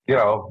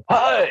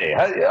 hi,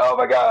 oh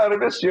my God, I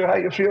missed you. How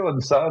you feeling,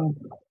 son?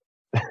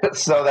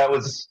 So that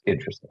was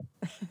interesting.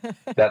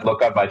 That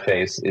look on my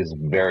face is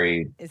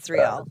it's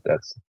real.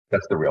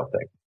 That's the real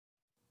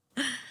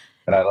thing.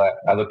 And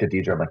I looked at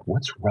Deidre. I'm like,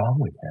 what's wrong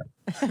with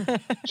him?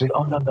 She's like,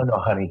 oh, no,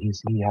 honey.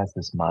 He has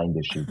this mind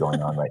issue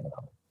going on right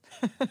now.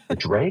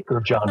 Drake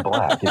or John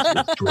Black? Is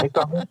Drake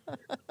on it?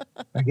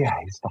 Like, yeah,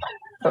 he's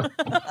fine.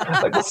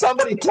 Like, will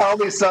somebody tell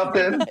me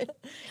something?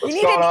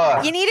 What's going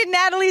on? You needed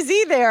Natalie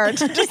Z there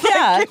to just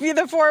give you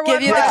the 411.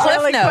 Give you the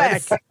cliff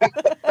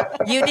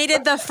notes. You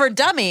needed the for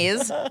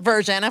dummies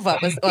version of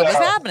what was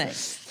happening.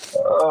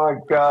 Oh my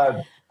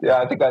God. Yeah,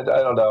 I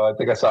don't know. I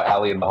think I saw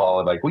Allie in the hall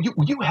and like, will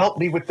you help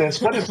me with this?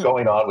 What is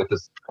going on with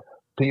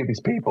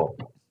these people?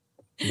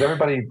 Is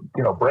everybody,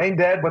 brain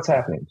dead? What's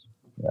happening?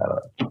 I don't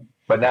know.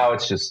 But now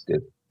it's just,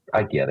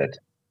 I get it.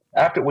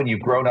 After when you've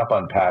grown up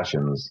on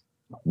Passions,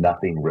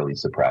 nothing really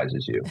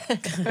surprises you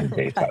in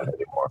daytime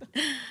anymore.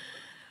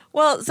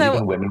 Well, so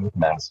even women with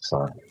masks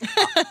on.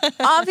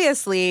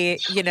 Obviously,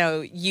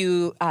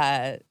 you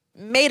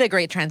made a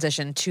great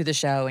transition to the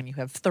show and you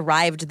have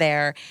thrived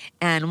there.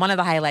 And one of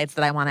the highlights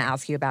that I want to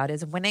ask you about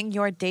is winning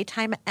your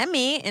Daytime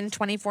Emmy in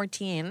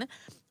 2014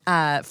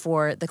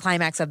 for the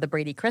climax of the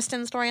Brady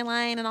Kristen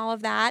storyline and all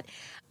of that.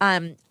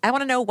 I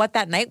want to know what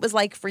that night was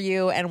like for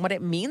you and what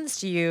it means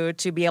to you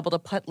to be able to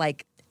put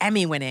like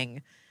Emmy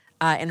winning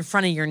in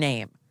front of your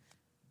name.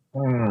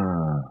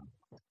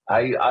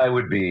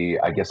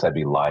 I guess I'd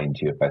be lying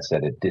to you if I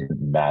said it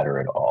didn't matter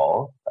at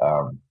all.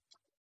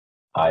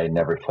 I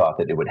never thought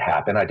that it would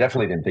happen. I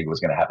definitely didn't think it was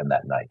going to happen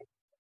that night.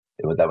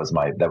 That was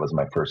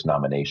my first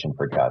nomination,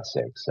 for God's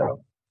sake.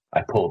 So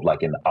I pulled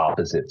like an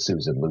opposite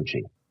Susan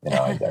Lucci.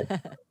 I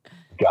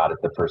got it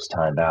the first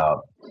time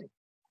out.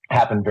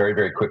 Happened very,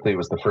 very quickly. It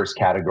was the first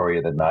category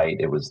of the night.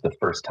 It was the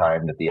first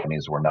time that the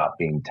Emmys were not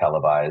being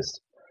televised.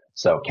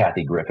 So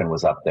Kathy Griffin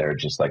was up there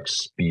just like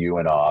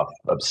spewing off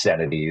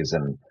obscenities.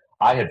 And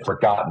I had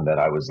forgotten that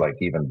I was like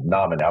even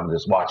nominated. I'm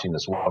just watching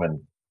this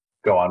woman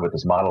go on with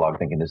this monologue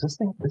thinking, this is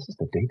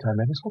the Daytime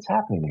Emmys? What's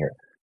happening here?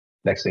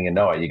 Next thing you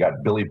know, you got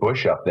Billy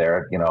Bush up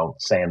there,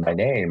 saying my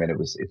name. And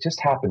it just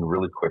happened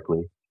really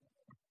quickly.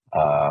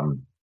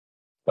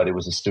 But it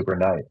was a super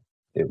night.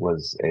 It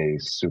was a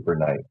super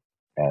night.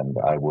 And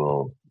I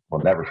will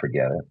never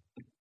forget it.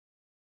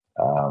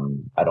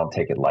 I don't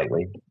take it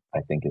lightly. I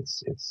think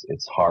it's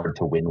hard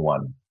to win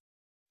one.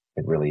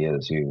 It really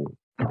is.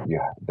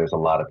 There's a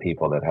lot of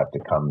people that have to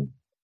come,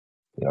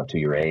 to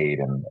your aid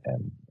and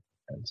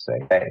say,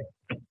 hey,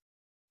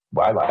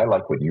 well, I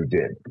like what you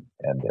did,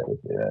 and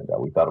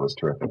we thought it was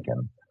terrific.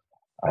 And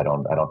I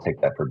don't take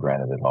that for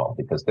granted at all,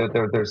 because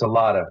there's a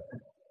lot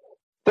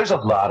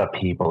of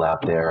people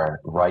out there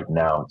right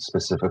now,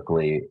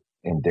 specifically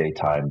in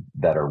daytime,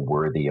 that are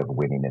worthy of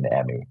winning an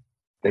Emmy.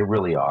 They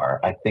really are.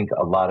 I think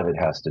a lot of it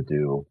has to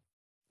do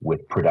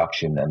with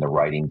production and the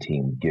writing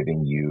team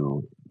giving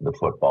you the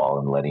football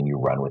and letting you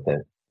run with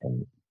it,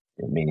 and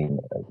meaning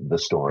the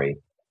story,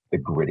 the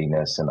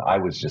grittiness. And I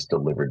was just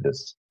delivered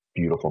this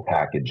beautiful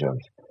package of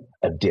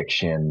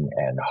addiction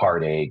and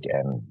heartache.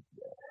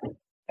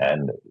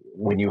 And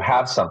when you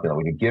have something,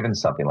 when you're given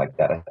something like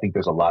that, I think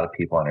there's a lot of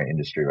people in our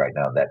industry right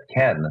now that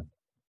can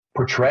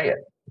portray it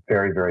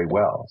very, very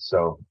well.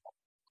 So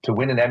to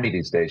win an Emmy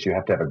these days, you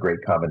have to have a great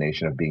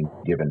combination of being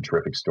given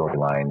terrific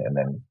storyline and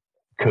then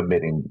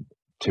committing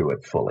to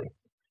it fully.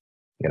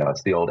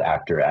 It's the old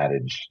actor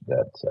adage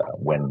that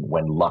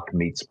when luck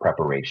meets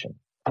preparation,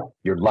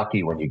 you're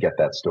lucky when you get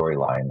that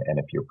storyline, and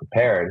if you're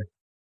prepared,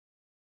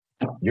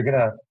 you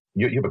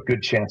have a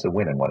good chance of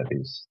winning one of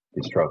these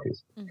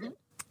trophies. Mm-hmm.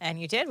 And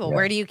you did. Well,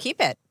 where do you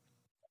keep it?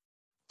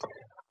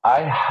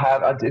 I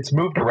have, it's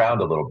moved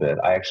around a little bit.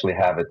 I actually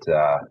have it,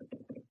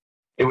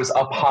 it was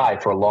up high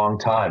for a long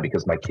time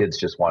because my kids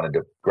just wanted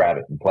to grab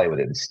it and play with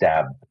it and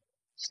stab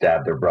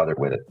their brother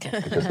with it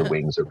because the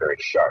wings are very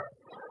sharp.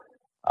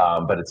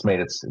 But it's made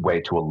its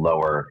way to a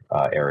lower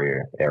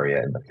area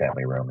in the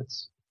family room.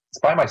 It's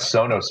by my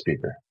Sonos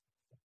speaker.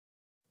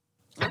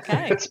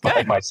 Okay, it's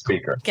by my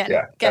speaker.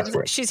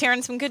 She's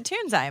hearing some good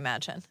tunes, I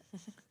imagine.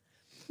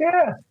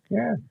 Yeah.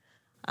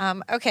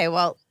 Okay,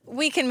 well,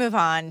 we can move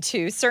on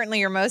to certainly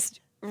your most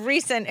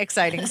recent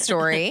exciting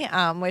story,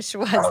 which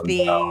was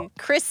the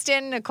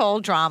Kristen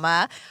Nicole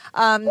drama.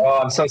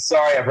 I'm so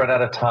sorry. I've run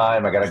out of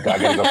time. I gotta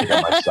go pick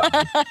up my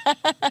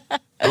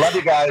son. I love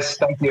you guys.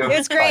 Thank you. It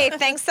was great.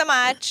 Thanks so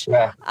much.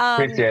 Yeah,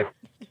 appreciate it.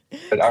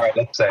 But, all right,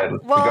 let's say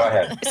it. Well, go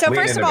ahead. So Lean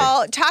first of into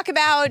all, me. talk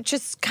about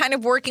just kind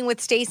of working with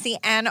Stacey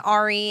and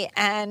Ari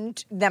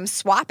and them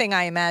swapping,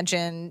 I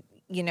imagine,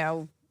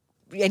 and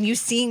you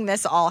seeing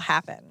this all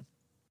happen.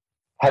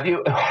 Have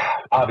you,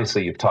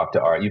 obviously you've talked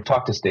to Ari, you've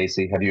talked to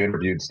Stacey. Have you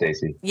interviewed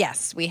Stacey?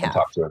 Yes, we have.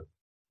 Talked to her?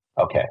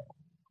 Okay.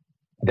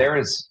 There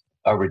is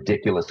a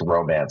ridiculous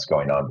romance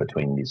going on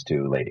between these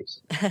two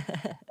ladies.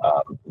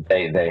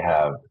 They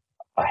have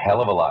a hell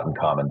of a lot in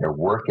common. Their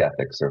work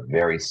ethics are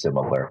very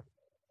similar.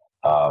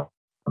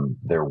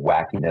 Their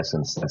wackiness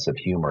and sense of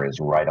humor is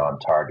right on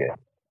target.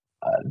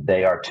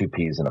 They are two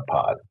peas in a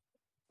pod.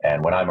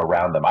 And when I'm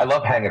around them, I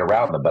love hanging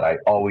around them, but I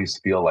always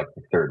feel like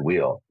the third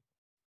wheel.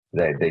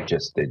 They're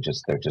just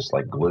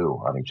like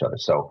glue on each other.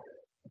 So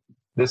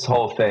this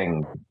whole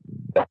thing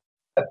that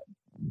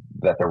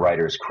the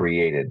writers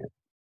created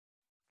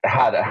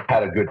had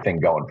a good thing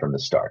going from the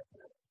start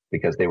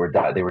because they were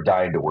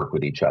dying to work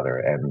with each other,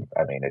 and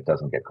I mean it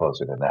doesn't get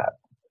closer than that.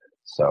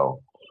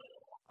 So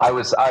I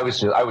would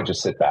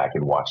just sit back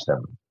and watch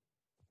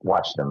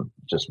them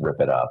just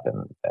rip it up,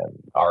 and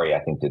Ari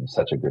I think did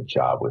such a good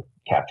job with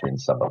capturing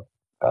some of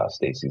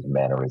Stacey's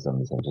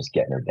mannerisms and just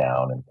getting her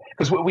down, and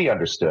because we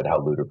understood how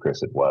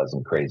ludicrous it was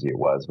and crazy it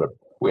was, but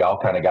we all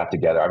kind of got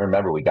together. I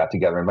remember we got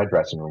together in my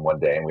dressing room one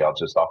day and we all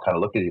kind of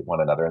looked at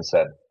one another and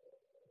said,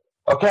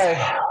 okay,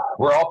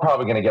 we're all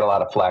probably going to get a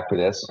lot of flack for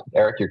this.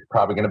 Eric, you're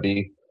probably going to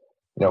be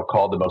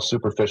called the most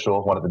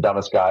superficial, one of the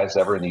dumbest guys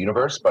ever in the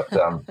universe, but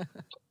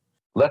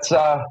let's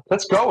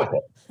go with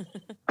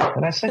it.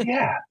 And I said,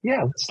 yeah,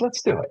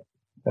 let's do it.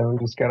 And we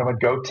just kind of a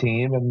go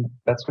team, and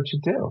that's what you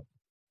do.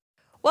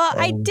 Well,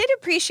 I did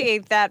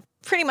appreciate that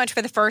pretty much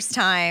for the first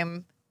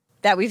time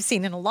that we've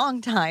seen in a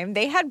long time.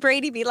 They had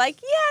Brady be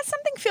like, yeah,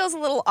 something feels a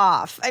little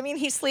off. I mean,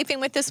 he's sleeping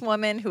with this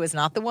woman who is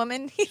not the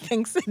woman he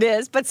thinks it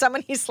is, but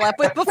someone he slept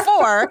with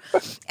before.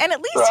 And at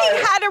least he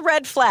had a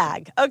red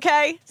flag,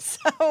 okay?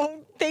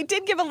 So they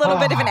did give a little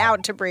bit of an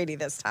out to Brady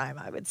this time,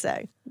 I would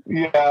say.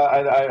 Yeah,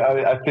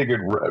 I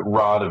figured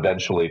Ron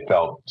eventually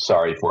felt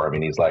sorry for him.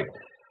 And he's like,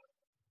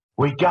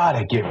 we got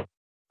to give him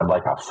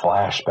like a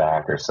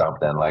flashback or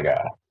something,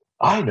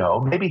 I know,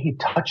 maybe he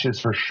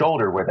touches her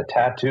shoulder where the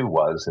tattoo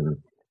was and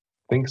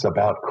thinks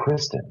about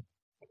Kristen.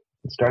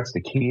 He starts to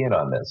key in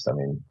on this. I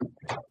mean,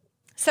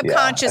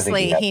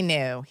 subconsciously, he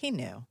knew. He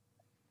knew.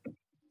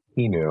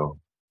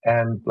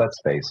 And let's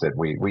face it,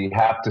 we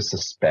have to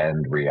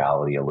suspend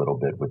reality a little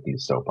bit with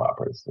these soap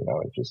operas.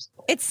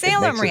 It's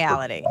Salem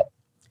reality.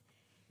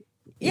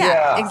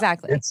 Yeah,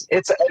 exactly.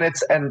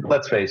 And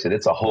let's face it,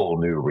 it's a whole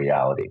new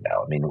reality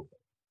now. I mean,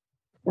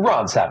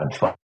 Ron's having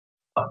fun.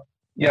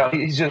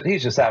 He's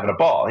just having a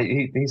ball.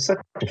 He's such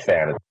a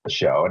fan of the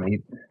show,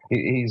 and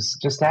he's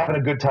just having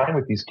a good time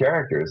with these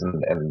characters,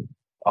 and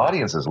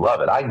audiences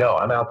love it. I know.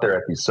 I'm out there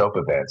at these soap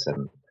events,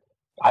 and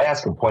I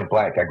ask them point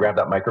blank. I grab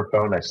that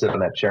microphone, I sit on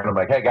that chair, and I'm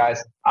like, "Hey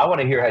guys, I want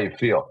to hear how you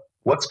feel.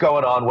 What's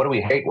going on? What do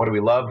we hate? What do we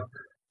love?"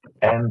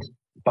 And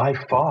by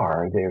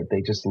far,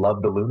 they just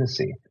love the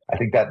lunacy. I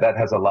think that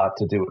has a lot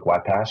to do with why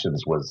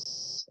Passions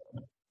was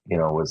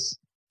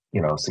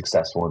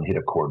successful and hit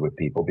a chord with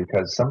people,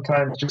 because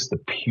sometimes just the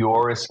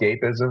pure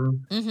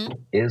escapism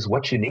is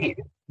what you need.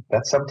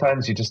 That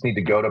sometimes you just need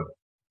to go to,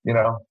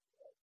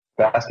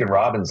 Baskin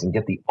Robbins and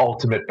get the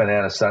ultimate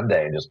banana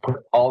sundae and just put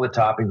all the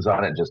toppings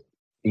on it and just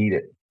eat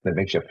it. That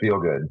makes you feel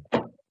good.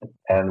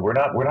 And we're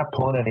not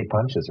pulling any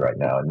punches right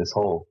now. And this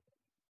whole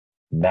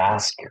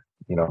masked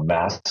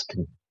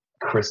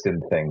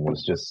Kristen thing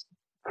was just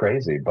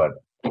crazy. But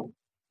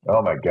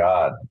oh my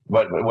God.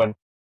 But when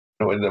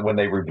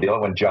they reveal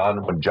it, when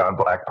John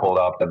Black pulled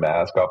off the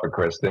mask off of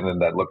Kristen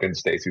and that look in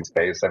Stacey's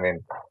face, I mean,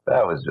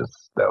 that was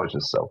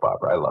just soap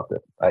opera. I loved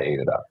it. I ate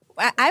it up.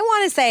 I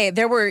want to say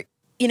there were,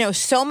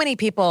 so many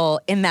people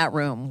in that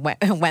room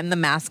when the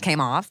mask came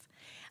off,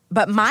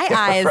 but my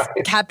eyes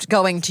kept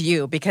going to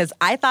you because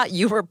I thought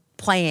you were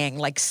playing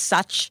like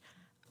such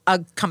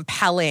a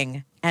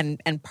compelling and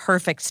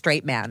perfect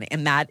straight man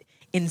in that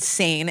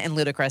insane and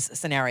ludicrous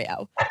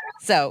scenario.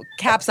 So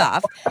caps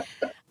off.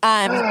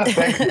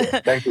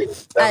 Thank you.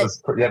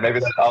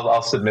 Maybe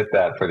I'll submit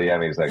that for the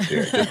Emmys next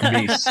year. Just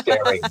me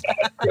staring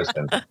at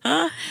Kristen.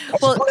 That's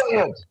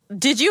brilliant.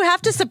 Did you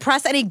have to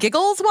suppress any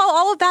giggles while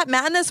all of that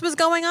madness was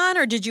going on,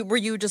 or were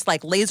you just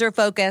like laser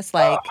focused?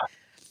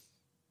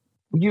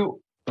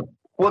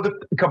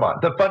 Come on.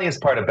 The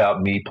funniest part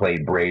about me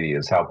playing Brady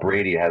is how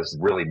Brady has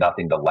really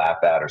nothing to laugh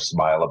at or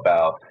smile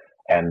about.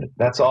 And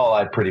that's all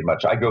I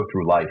go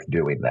through life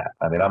doing that.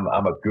 I mean, I'm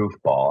a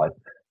goofball.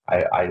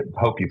 I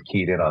hope you've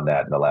keyed in on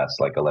that in the last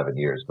 11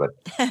 years, but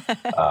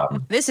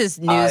this is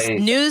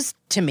news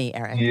to me,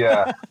 Eric.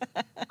 Yeah,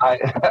 I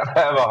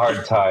have a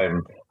hard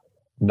time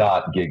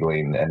not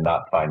giggling and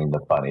not finding the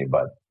funny,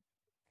 but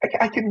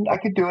I can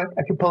do it.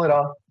 I can pull it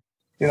off,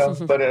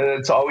 but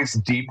it's always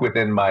deep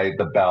within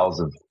the bowels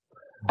of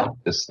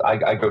just,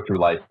 I go through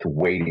life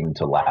waiting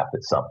to laugh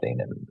at something,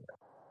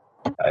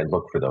 and I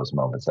look for those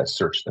moments. I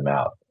search them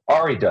out.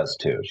 Ari does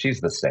too. She's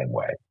the same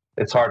way.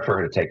 It's hard for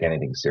her to take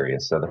anything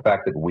serious. So the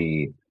fact that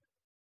we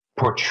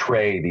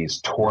portray these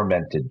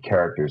tormented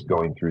characters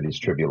going through these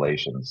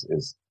tribulations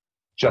is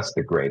just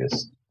the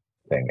greatest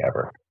thing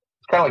ever.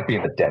 It's kind of like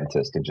being a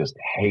dentist and just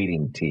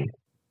hating teeth.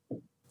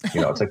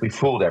 It's like we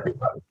fooled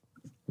everybody,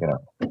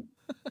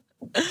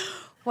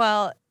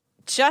 Well,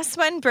 just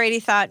when Brady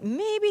thought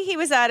maybe he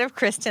was out of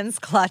Kristen's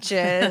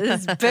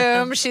clutches,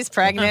 boom, she's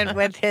pregnant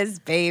with his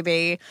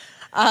baby.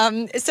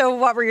 So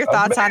what were your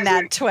thoughts on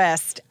that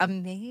twist?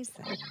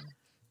 Amazing.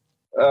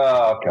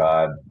 Oh,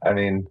 God. I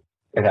mean,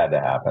 it had to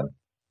happen.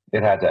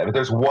 It had to happen. If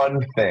there's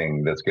one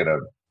thing that's gonna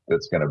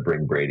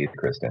bring Brady to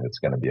Kristen, it's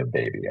gonna be a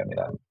baby. I mean,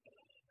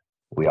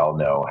 we all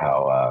know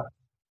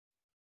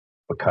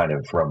what kind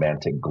of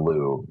romantic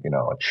glue,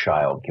 a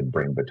child can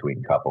bring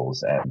between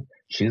couples, and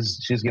she's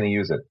gonna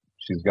use it.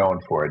 She's going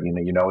for it.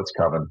 It's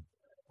coming.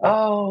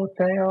 Oh,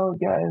 Theo,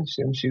 yeah, and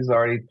she's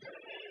already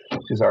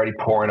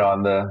pouring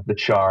on the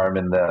charm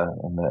and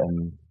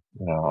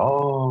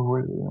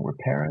we're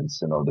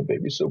parents, and the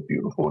baby's so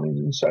beautiful, and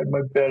he's inside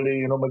my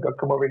belly, and oh my God,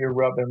 come over here,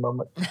 rub him.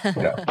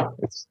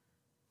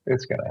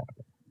 It's gonna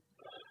happen.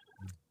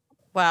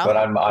 Well, but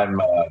I'm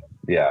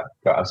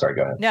sorry.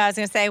 Go ahead. No, I was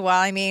gonna say, well,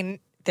 I mean,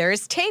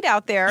 there's Tate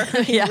out there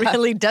who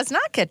really does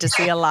not get to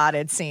see a lot,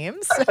 it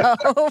seems.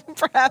 So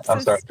perhaps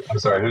I'm sorry.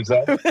 Who's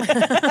that?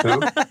 Who?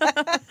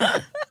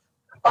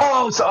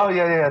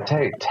 Yeah,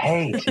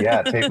 Tate.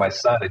 Yeah, Tate, my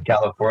son in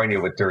California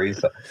with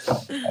Teresa.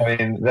 I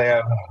mean,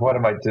 what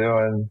am I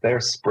doing?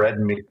 They're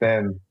spreading me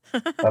thin.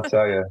 I'll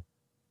tell you.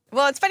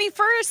 Well, it's funny,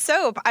 for a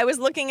soap, I was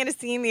looking at a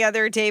scene the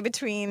other day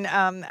between,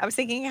 I was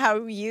thinking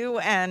how you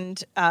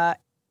and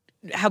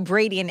how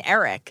Brady and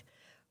Eric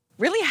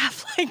really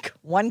have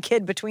one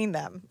kid between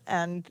them.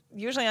 And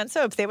usually on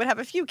soaps, they would have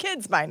a few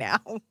kids by now.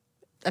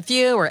 A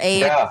few or 8.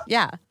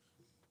 Yeah.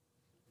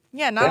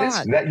 Yeah, not a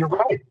lot. You're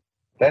right.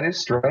 That is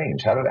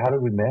strange. How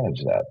did we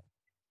manage that?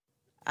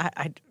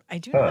 I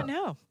do not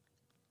know.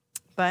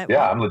 But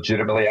yeah, I'm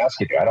legitimately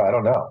asking you. I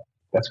don't know.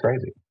 That's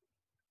crazy.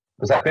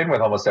 Because I've been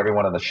with almost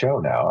everyone on the show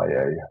now.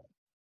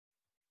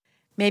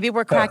 Maybe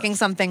we're cracking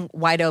something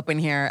wide open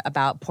here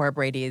about poor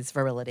Brady's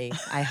virility.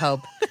 I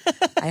hope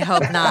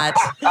not.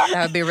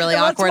 That would be really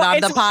awkward on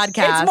the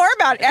podcast. It's more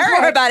about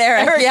Eric.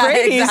 Yeah,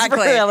 Brady's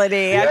exactly. virility.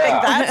 Yeah. I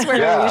think that's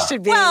where we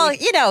should be.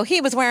 Well, he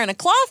was wearing a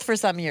cloth for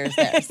some years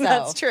there. So.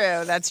 That's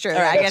true.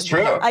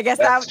 I guess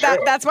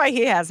that's why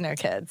he has no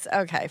kids.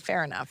 Okay,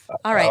 fair enough.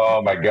 All right.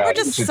 Oh my God. We're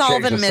just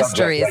solving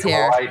mysteries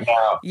here. Right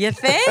now. You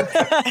think?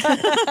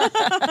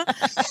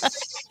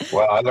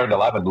 Well, I learned a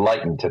lot. I'm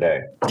enlightened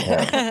today.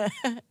 Yeah.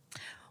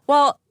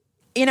 Well,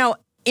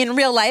 in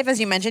real life, as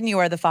you mentioned, you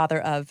are the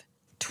father of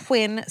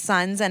twin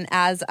sons, and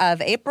as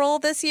of April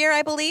this year,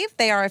 I believe,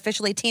 they are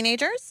officially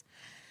teenagers.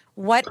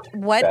 What?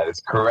 That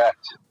is correct.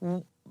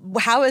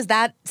 How is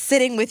that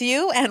sitting with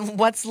you, and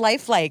what's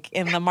life like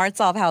in the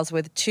Martsolf house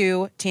with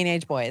 2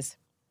 teenage boys?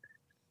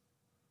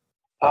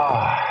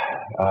 God,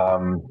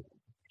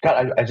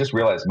 I just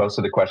realized most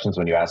of the questions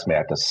when you ask me, I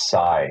have to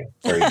sigh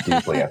very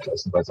deeply. I have to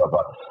listen to myself.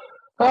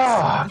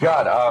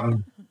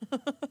 God.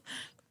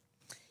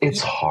 It's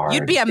hard.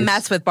 You'd be a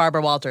mess with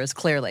Barbara Walters,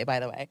 clearly,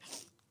 by the way.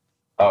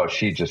 Oh,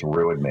 she just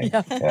ruined me.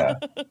 Yeah,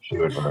 she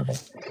would ruin me.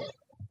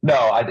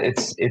 No,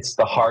 it's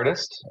the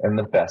hardest and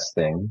the best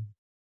thing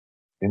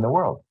in the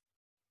world.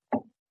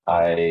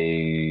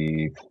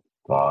 I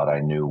thought I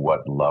knew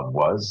what love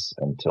was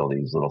until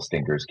these little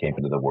stinkers came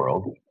into the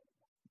world.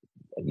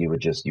 You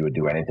would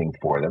do anything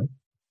for them,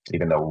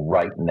 even though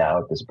right now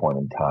at this point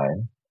in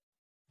time,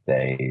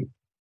 they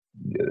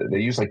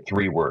use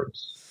 3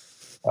 words.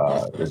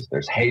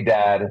 There's hey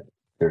dad,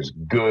 there's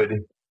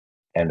good,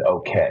 and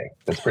okay.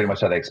 That's pretty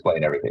much how they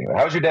explain everything.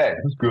 How was your day?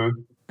 It was good.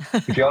 You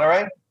feeling all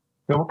right?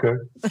 Yeah, okay.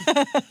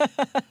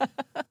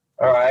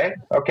 All right.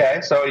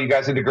 Okay. So you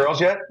guys into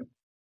girls yet?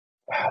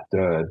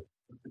 Dude.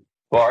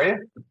 Well, are you?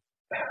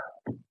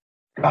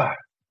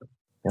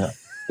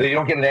 So you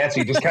don't get an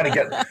answer. You just kind of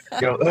get,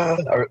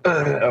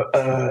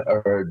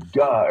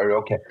 or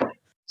okay.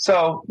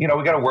 So, we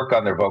got to work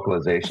on their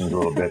vocalizations a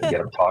little bit and get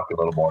them talking a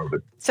little more. But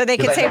so they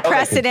could say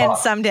precedent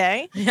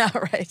someday. Yeah,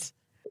 right.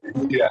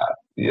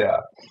 Yeah.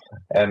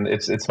 And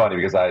it's funny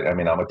because I'm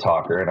a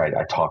talker and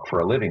I talk for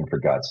a living, for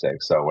God's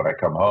sake. So when I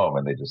come home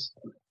and they're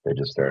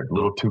a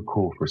little too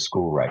cool for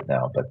school right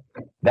now. But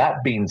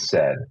that being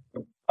said,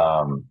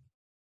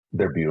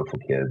 they're beautiful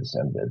kids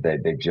and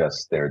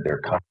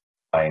they're kind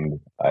kind.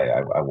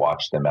 I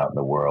watch them out in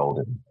the world,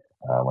 and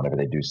whenever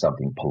they do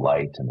something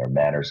polite and their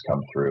manners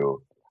come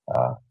through,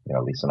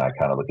 Lisa and I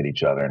kind of look at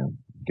each other and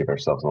give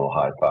ourselves a little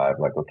high five,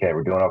 like, okay,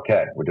 we're doing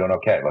okay. We're doing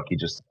okay. Look, he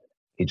just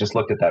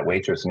looked at that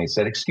waitress and he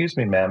said, "Excuse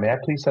me, ma'am, may I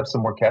please have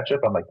some more ketchup?"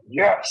 I'm like,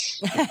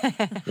 yes.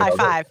 High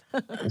five.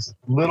 These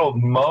little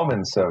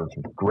moments of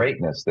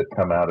greatness that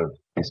come out of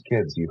these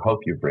kids. You hope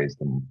you've raised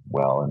them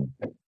well,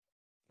 and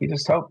you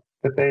just hope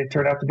that they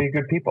turn out to be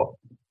good people.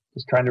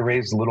 Just trying to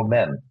raise little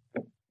men.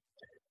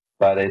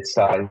 But it's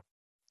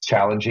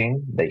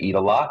challenging. They eat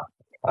a lot.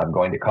 I'm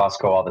going to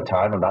Costco all the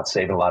time. I'm not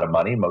saving a lot of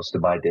money. Most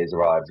of my days'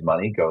 lives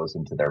money goes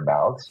into their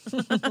mouths.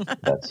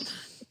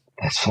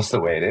 That's just the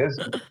way it is.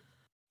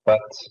 But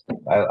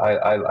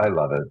I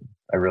love it.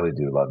 I really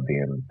do love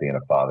being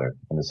a father.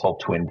 And this whole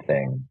twin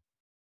thing,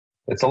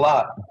 it's a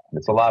lot.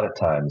 It's a lot at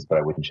times, but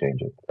I wouldn't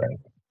change it for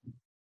anything.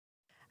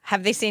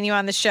 Have they seen you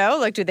on the show?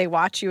 Like, do they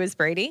watch you as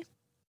Brady?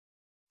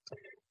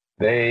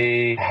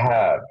 They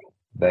have.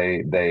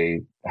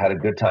 They had a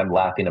good time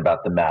laughing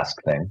about the mask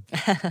thing.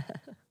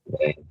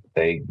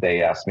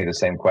 They asked me the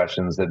same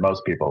questions that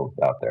most people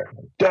out there.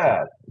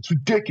 Dad, it's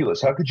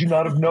ridiculous. How could you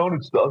not have known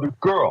it's the other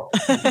girl?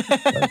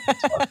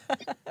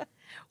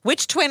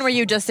 Which twin were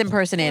you just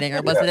impersonating,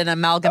 or was it an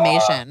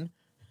amalgamation?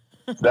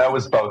 That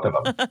was both of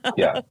them.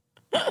 Yeah.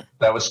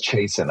 That was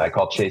Chasen. I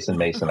call Chasen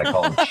Mason. I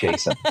call him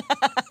Chasen.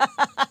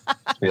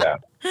 Yeah.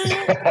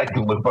 I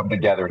loop them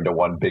together into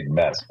one big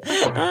mess.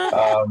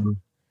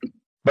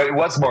 But it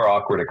was more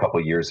awkward a couple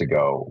of years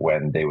ago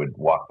when they would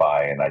walk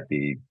by and I'd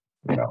be,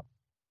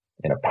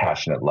 in a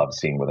passionate love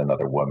scene with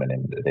another woman,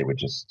 and they would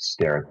just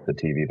stare at the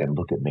TV, then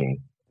look at me,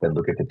 then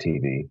look at the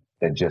TV,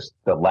 then just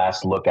the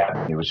last look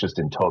at me was just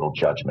in total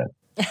judgment.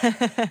 And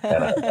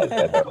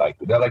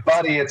they're like,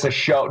 buddy, it's a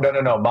show.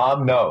 No.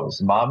 Mom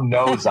knows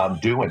I'm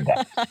doing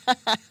that.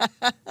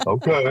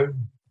 Okay,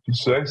 you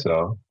say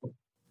so.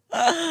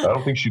 I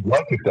don't think she'd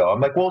like it though. I'm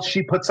like, well,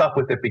 she puts up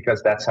with it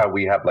because that's how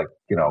we have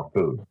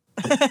food.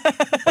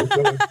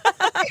 Okay.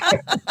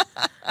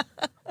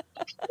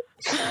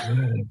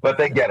 But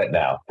they get it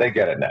now.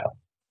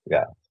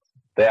 Yeah.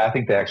 I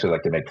think they actually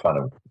like to make fun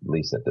of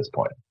Lisa at this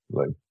point.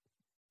 Like,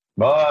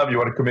 Mom, you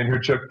want to come in here,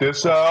 check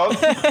this out?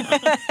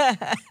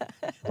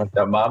 Like,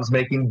 no, Mom's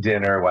making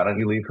dinner. Why don't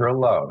you leave her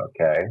alone,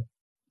 okay?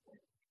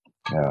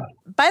 Yeah.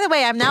 By the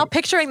way, I'm now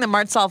picturing the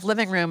Martsolf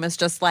living room as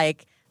just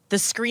like the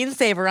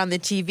screensaver on the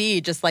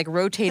TV, just like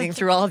rotating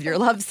through all of your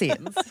love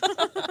scenes.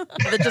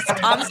 They're just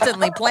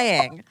constantly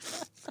playing.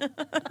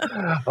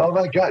 Oh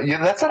my God.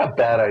 Yeah, that's not a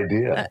bad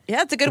idea.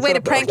 Yeah, it's a good way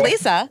to prank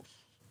Lisa.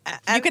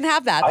 You can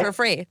have that for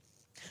free.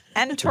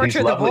 And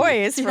torture the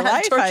boys for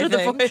life, torture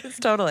the boys,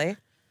 totally.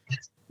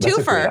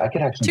 Two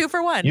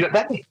for one.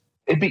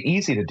 It'd be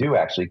easy to do,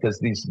 actually, because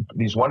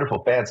these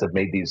wonderful fans have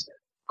made these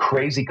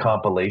crazy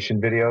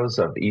compilation videos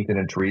of Ethan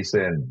and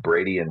Teresa and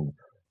Brady and,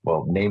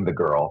 well, name the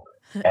girl.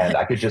 And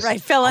I could just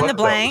fill in the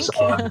blank.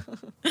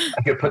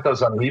 I could put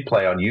those on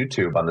replay on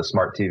YouTube on the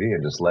smart TV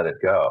and just let it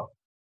go.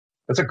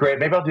 That's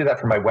maybe I'll do that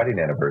for my wedding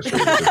anniversary.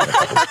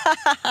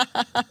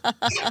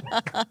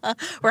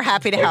 We're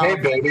happy to help. Hey,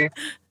 baby.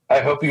 I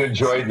hope you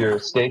enjoyed your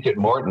steak at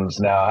Morton's.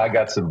 Now I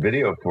got some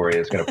video for you.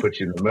 It's going to put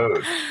you in the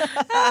mood.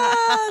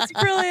 That's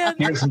brilliant.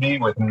 Here's me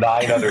with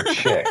 9 other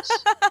chicks.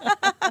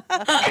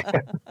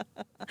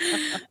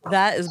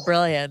 That is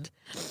brilliant.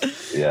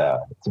 Yeah,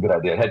 it's a good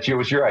idea. It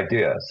was your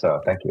idea, so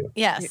thank you.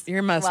 Yes,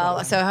 you're most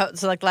well.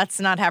 So let's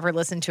not have her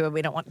listen to it.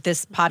 We don't want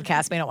this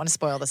podcast. We don't want to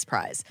spoil the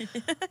surprise.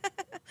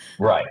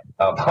 Right.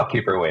 I'll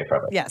keep her away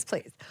from it. Yes,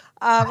 please.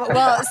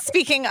 Well,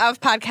 speaking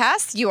of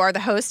podcasts, you are the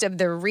host of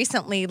the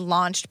recently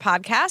launched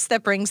podcast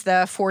that brings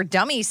the For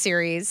Dummies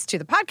series to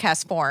the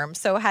podcast form.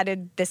 So how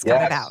did this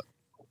come about?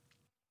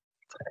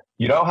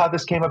 You know how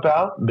this came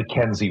about?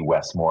 Mackenzie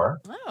Westmore.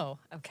 Oh,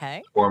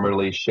 okay.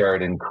 Formerly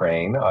Sheridan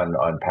Crane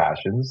on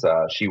Passions.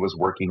 She was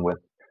working with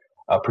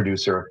a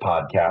producer of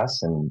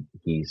podcasts, and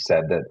he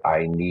said that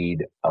I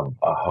need a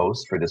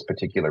host for this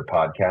particular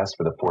podcast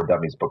for the For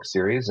Dummies book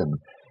series.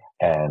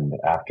 And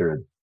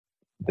after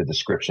the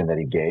description that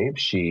he gave,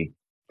 she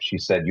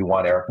said, "You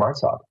want Eric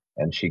Martsolf?"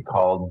 And she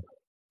called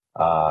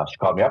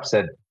me up,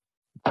 said,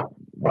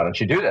 "Why don't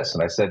you do this?"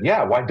 And I said,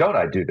 "Yeah, why don't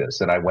I do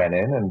this?" And I went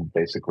in and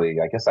basically,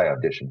 I guess I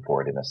auditioned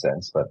for it in a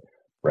sense, but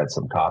read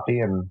some copy,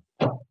 and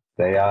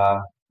they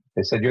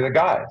said, "You're the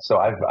guy." So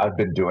I've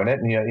been doing it,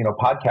 and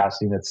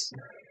podcasting,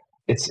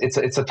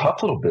 it's a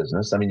tough little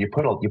business. I mean, you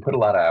put a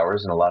lot of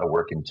hours and a lot of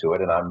work into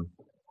it, and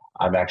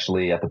I'm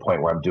actually at the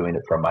point where I'm doing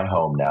it from my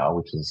home now,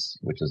 which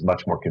is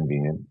much more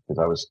convenient, because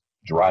I was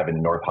driving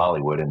to North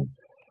Hollywood and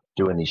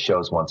doing these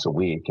shows once a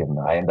week, and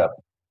I end up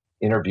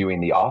interviewing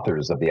the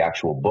authors of the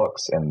actual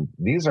books. And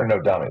these are no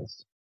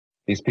dummies.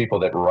 These people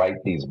that write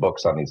these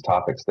books on these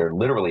topics, they're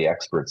literally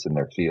experts in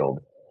their field.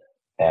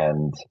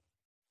 And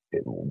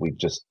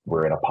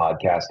we're in a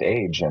podcast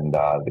age, and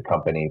the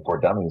company For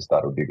Dummies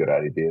thought it would be a good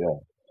idea to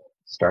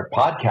start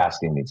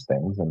podcasting these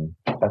things. And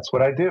that's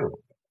what I do.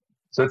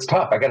 So it's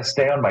tough. I got to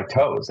stay on my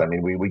toes. I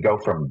mean, we go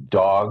from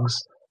dogs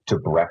to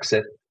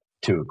Brexit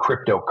to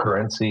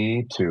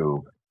cryptocurrency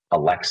to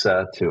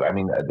Alexa to,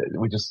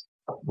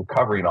 we're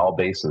covering all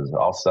bases,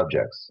 all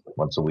subjects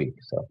once a week.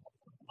 So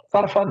it's a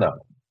lot of fun though.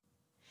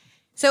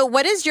 So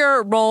what does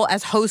your role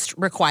as host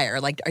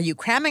require? Like, are you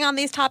cramming on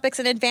these topics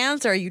in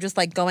advance, or are you just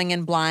like going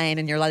in blind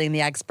and you're letting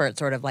the expert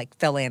sort of like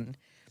fill in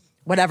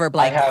whatever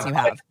blanks you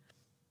have?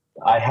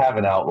 I have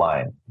an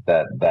outline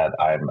that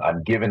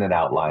I'm given an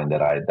outline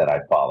that I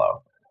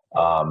follow.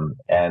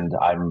 And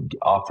I'm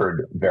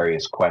offered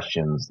various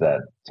questions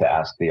to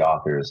ask the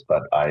authors,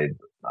 but I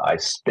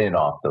spin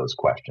off those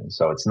questions.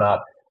 So it's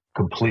not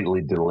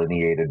completely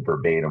delineated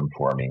verbatim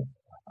for me.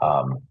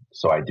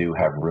 So I do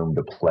have room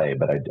to play,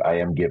 but I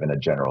am given a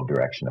general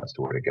direction as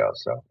to where to go.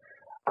 So,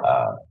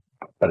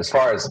 but as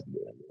far as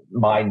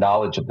my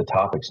knowledge of the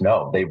topics,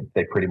 no,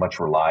 they pretty much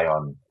rely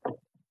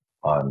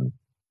on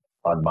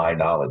my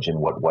knowledge and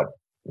what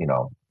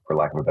for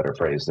lack of a better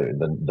phrase,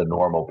 the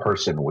normal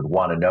person would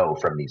want to know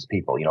from these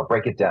people.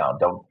 Break it down.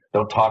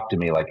 Don't talk to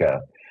me like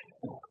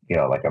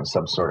I'm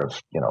some sort of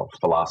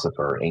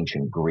philosopher,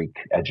 ancient Greek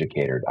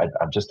educator.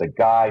 I'm just a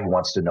guy who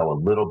wants to know a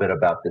little bit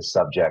about this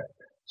subject,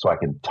 so I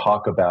can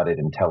talk about it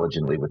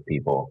intelligently with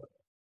people,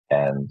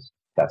 and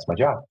that's my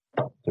job,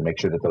 to make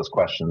sure that those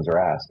questions are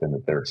asked and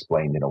that they're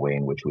explained in a way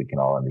in which we can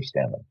all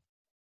understand them.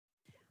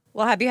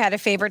 Well, have you had a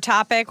favorite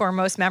topic or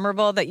most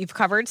memorable that you've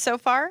covered so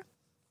far?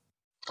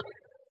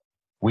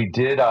 We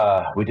did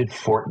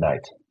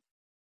Fortnite,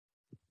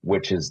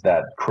 which is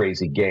that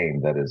crazy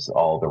game that is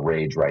all the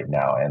rage right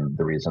now. And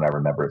the reason I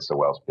remember it so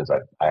well is because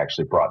I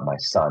actually brought my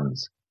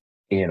sons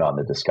in on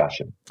the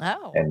discussion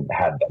and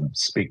had them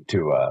speak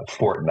to a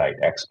Fortnite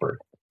expert.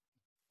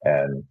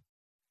 And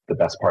the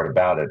best part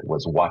about it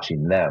was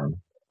watching them,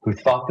 who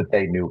thought that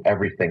they knew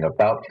everything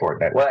about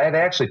Fortnite. Well, and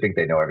I actually think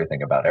they know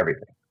everything about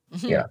everything.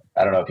 Mm-hmm. Yeah.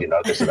 I don't know if you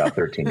know this about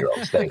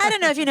 13-year-olds. I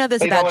don't know if you know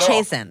this about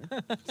Chasen.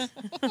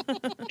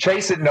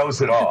 Chasen knows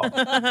it all.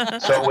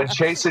 So when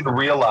Chasen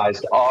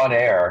realized on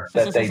air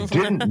that they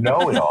didn't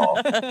know it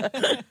all,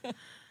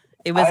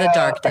 it was a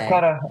dark day.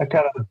 I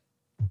kind of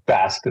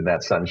basked in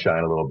that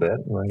sunshine a little bit.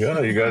 I'm like,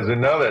 oh, you guys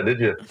didn't know that, did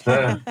you?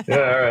 Yeah,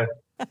 all right.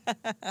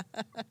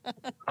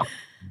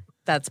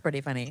 That's pretty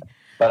funny.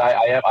 But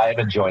I am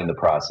enjoying the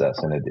process,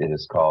 and it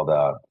is called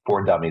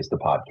For Dummies, the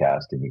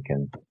podcast, and you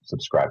can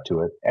subscribe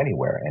to it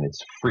anywhere, and it's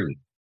free.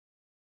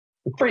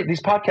 It's free.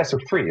 These podcasts are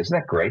free. Isn't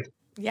that great?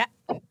 Yeah.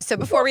 So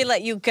before we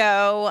let you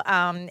go,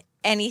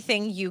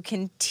 anything you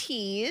can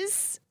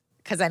tease,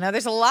 because I know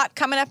there's a lot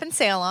coming up in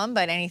Salem,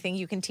 but anything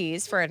you can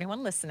tease for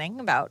anyone listening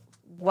about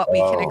what we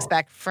can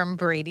expect from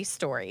Brady's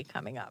story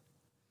coming up?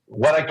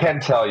 What I can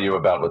tell you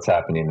about what's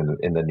happening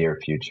in the near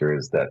future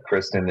is that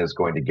Kristen is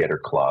going to get her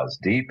claws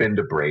deep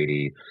into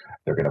Brady.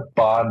 They're going to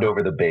bond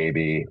over the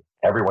baby.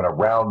 Everyone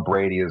around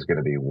Brady is going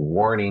to be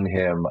warning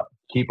him,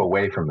 keep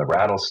away from the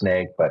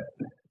rattlesnake. But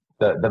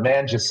the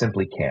man just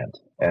simply can't.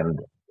 And,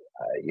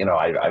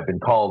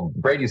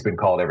 Brady's been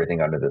called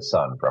everything under the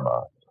sun, from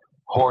a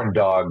horn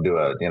dog to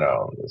a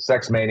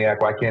sex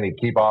maniac. Why can't he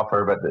keep off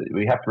her? But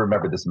we have to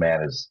remember this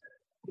man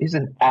he's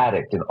an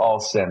addict in all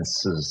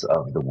senses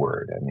of the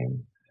word. I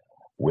mean,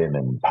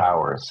 women,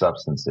 power,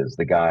 substances.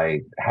 The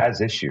guy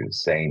has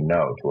issues saying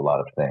no to a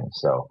lot of things.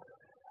 So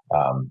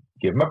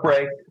give him a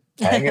break,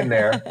 hang in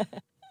there,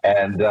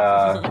 and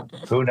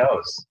who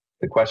knows?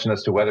 The question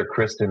as to whether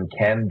Kristen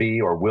can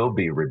be or will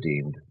be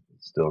redeemed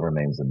still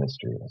remains a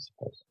mystery, I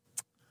suppose.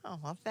 Oh,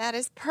 well, that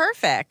is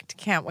perfect.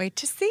 Can't wait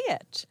to see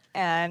it.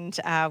 And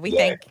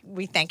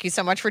we thank you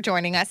so much for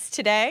joining us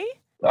today.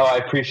 Oh, I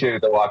appreciate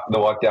it. The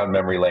walk down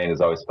memory lane is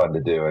always fun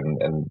to do,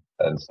 and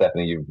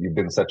Stephanie, you've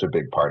been such a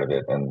big part of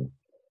it, and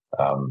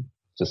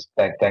just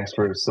thanks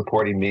for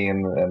supporting me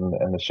and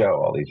the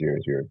show all these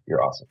years.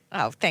 You're awesome.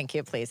 Oh, thank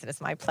you. Please, it is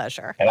my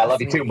pleasure. And I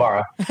love you too,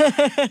 Mara.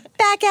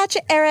 Back at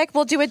you, Eric.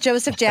 We'll do a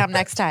Joseph Jam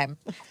next time.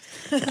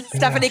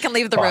 Stephanie can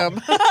leave the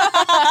room.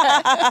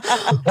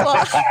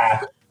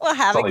 Well,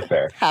 have only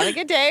fair. Have a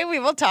good day. We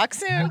will talk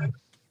soon.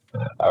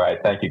 All right.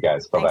 Thank you,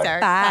 guys. Bye-bye. Thanks,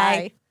 Eric.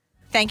 Bye.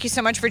 Thank you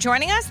so much for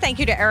joining us. Thank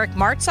you to Eric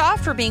Martsolf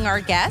for being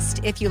our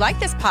guest. If you like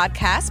this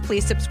podcast,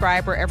 please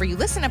subscribe wherever you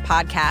listen to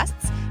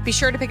podcasts. Be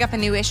sure to pick up a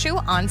new issue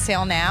on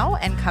sale now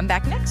and come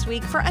back next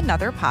week for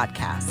another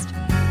podcast.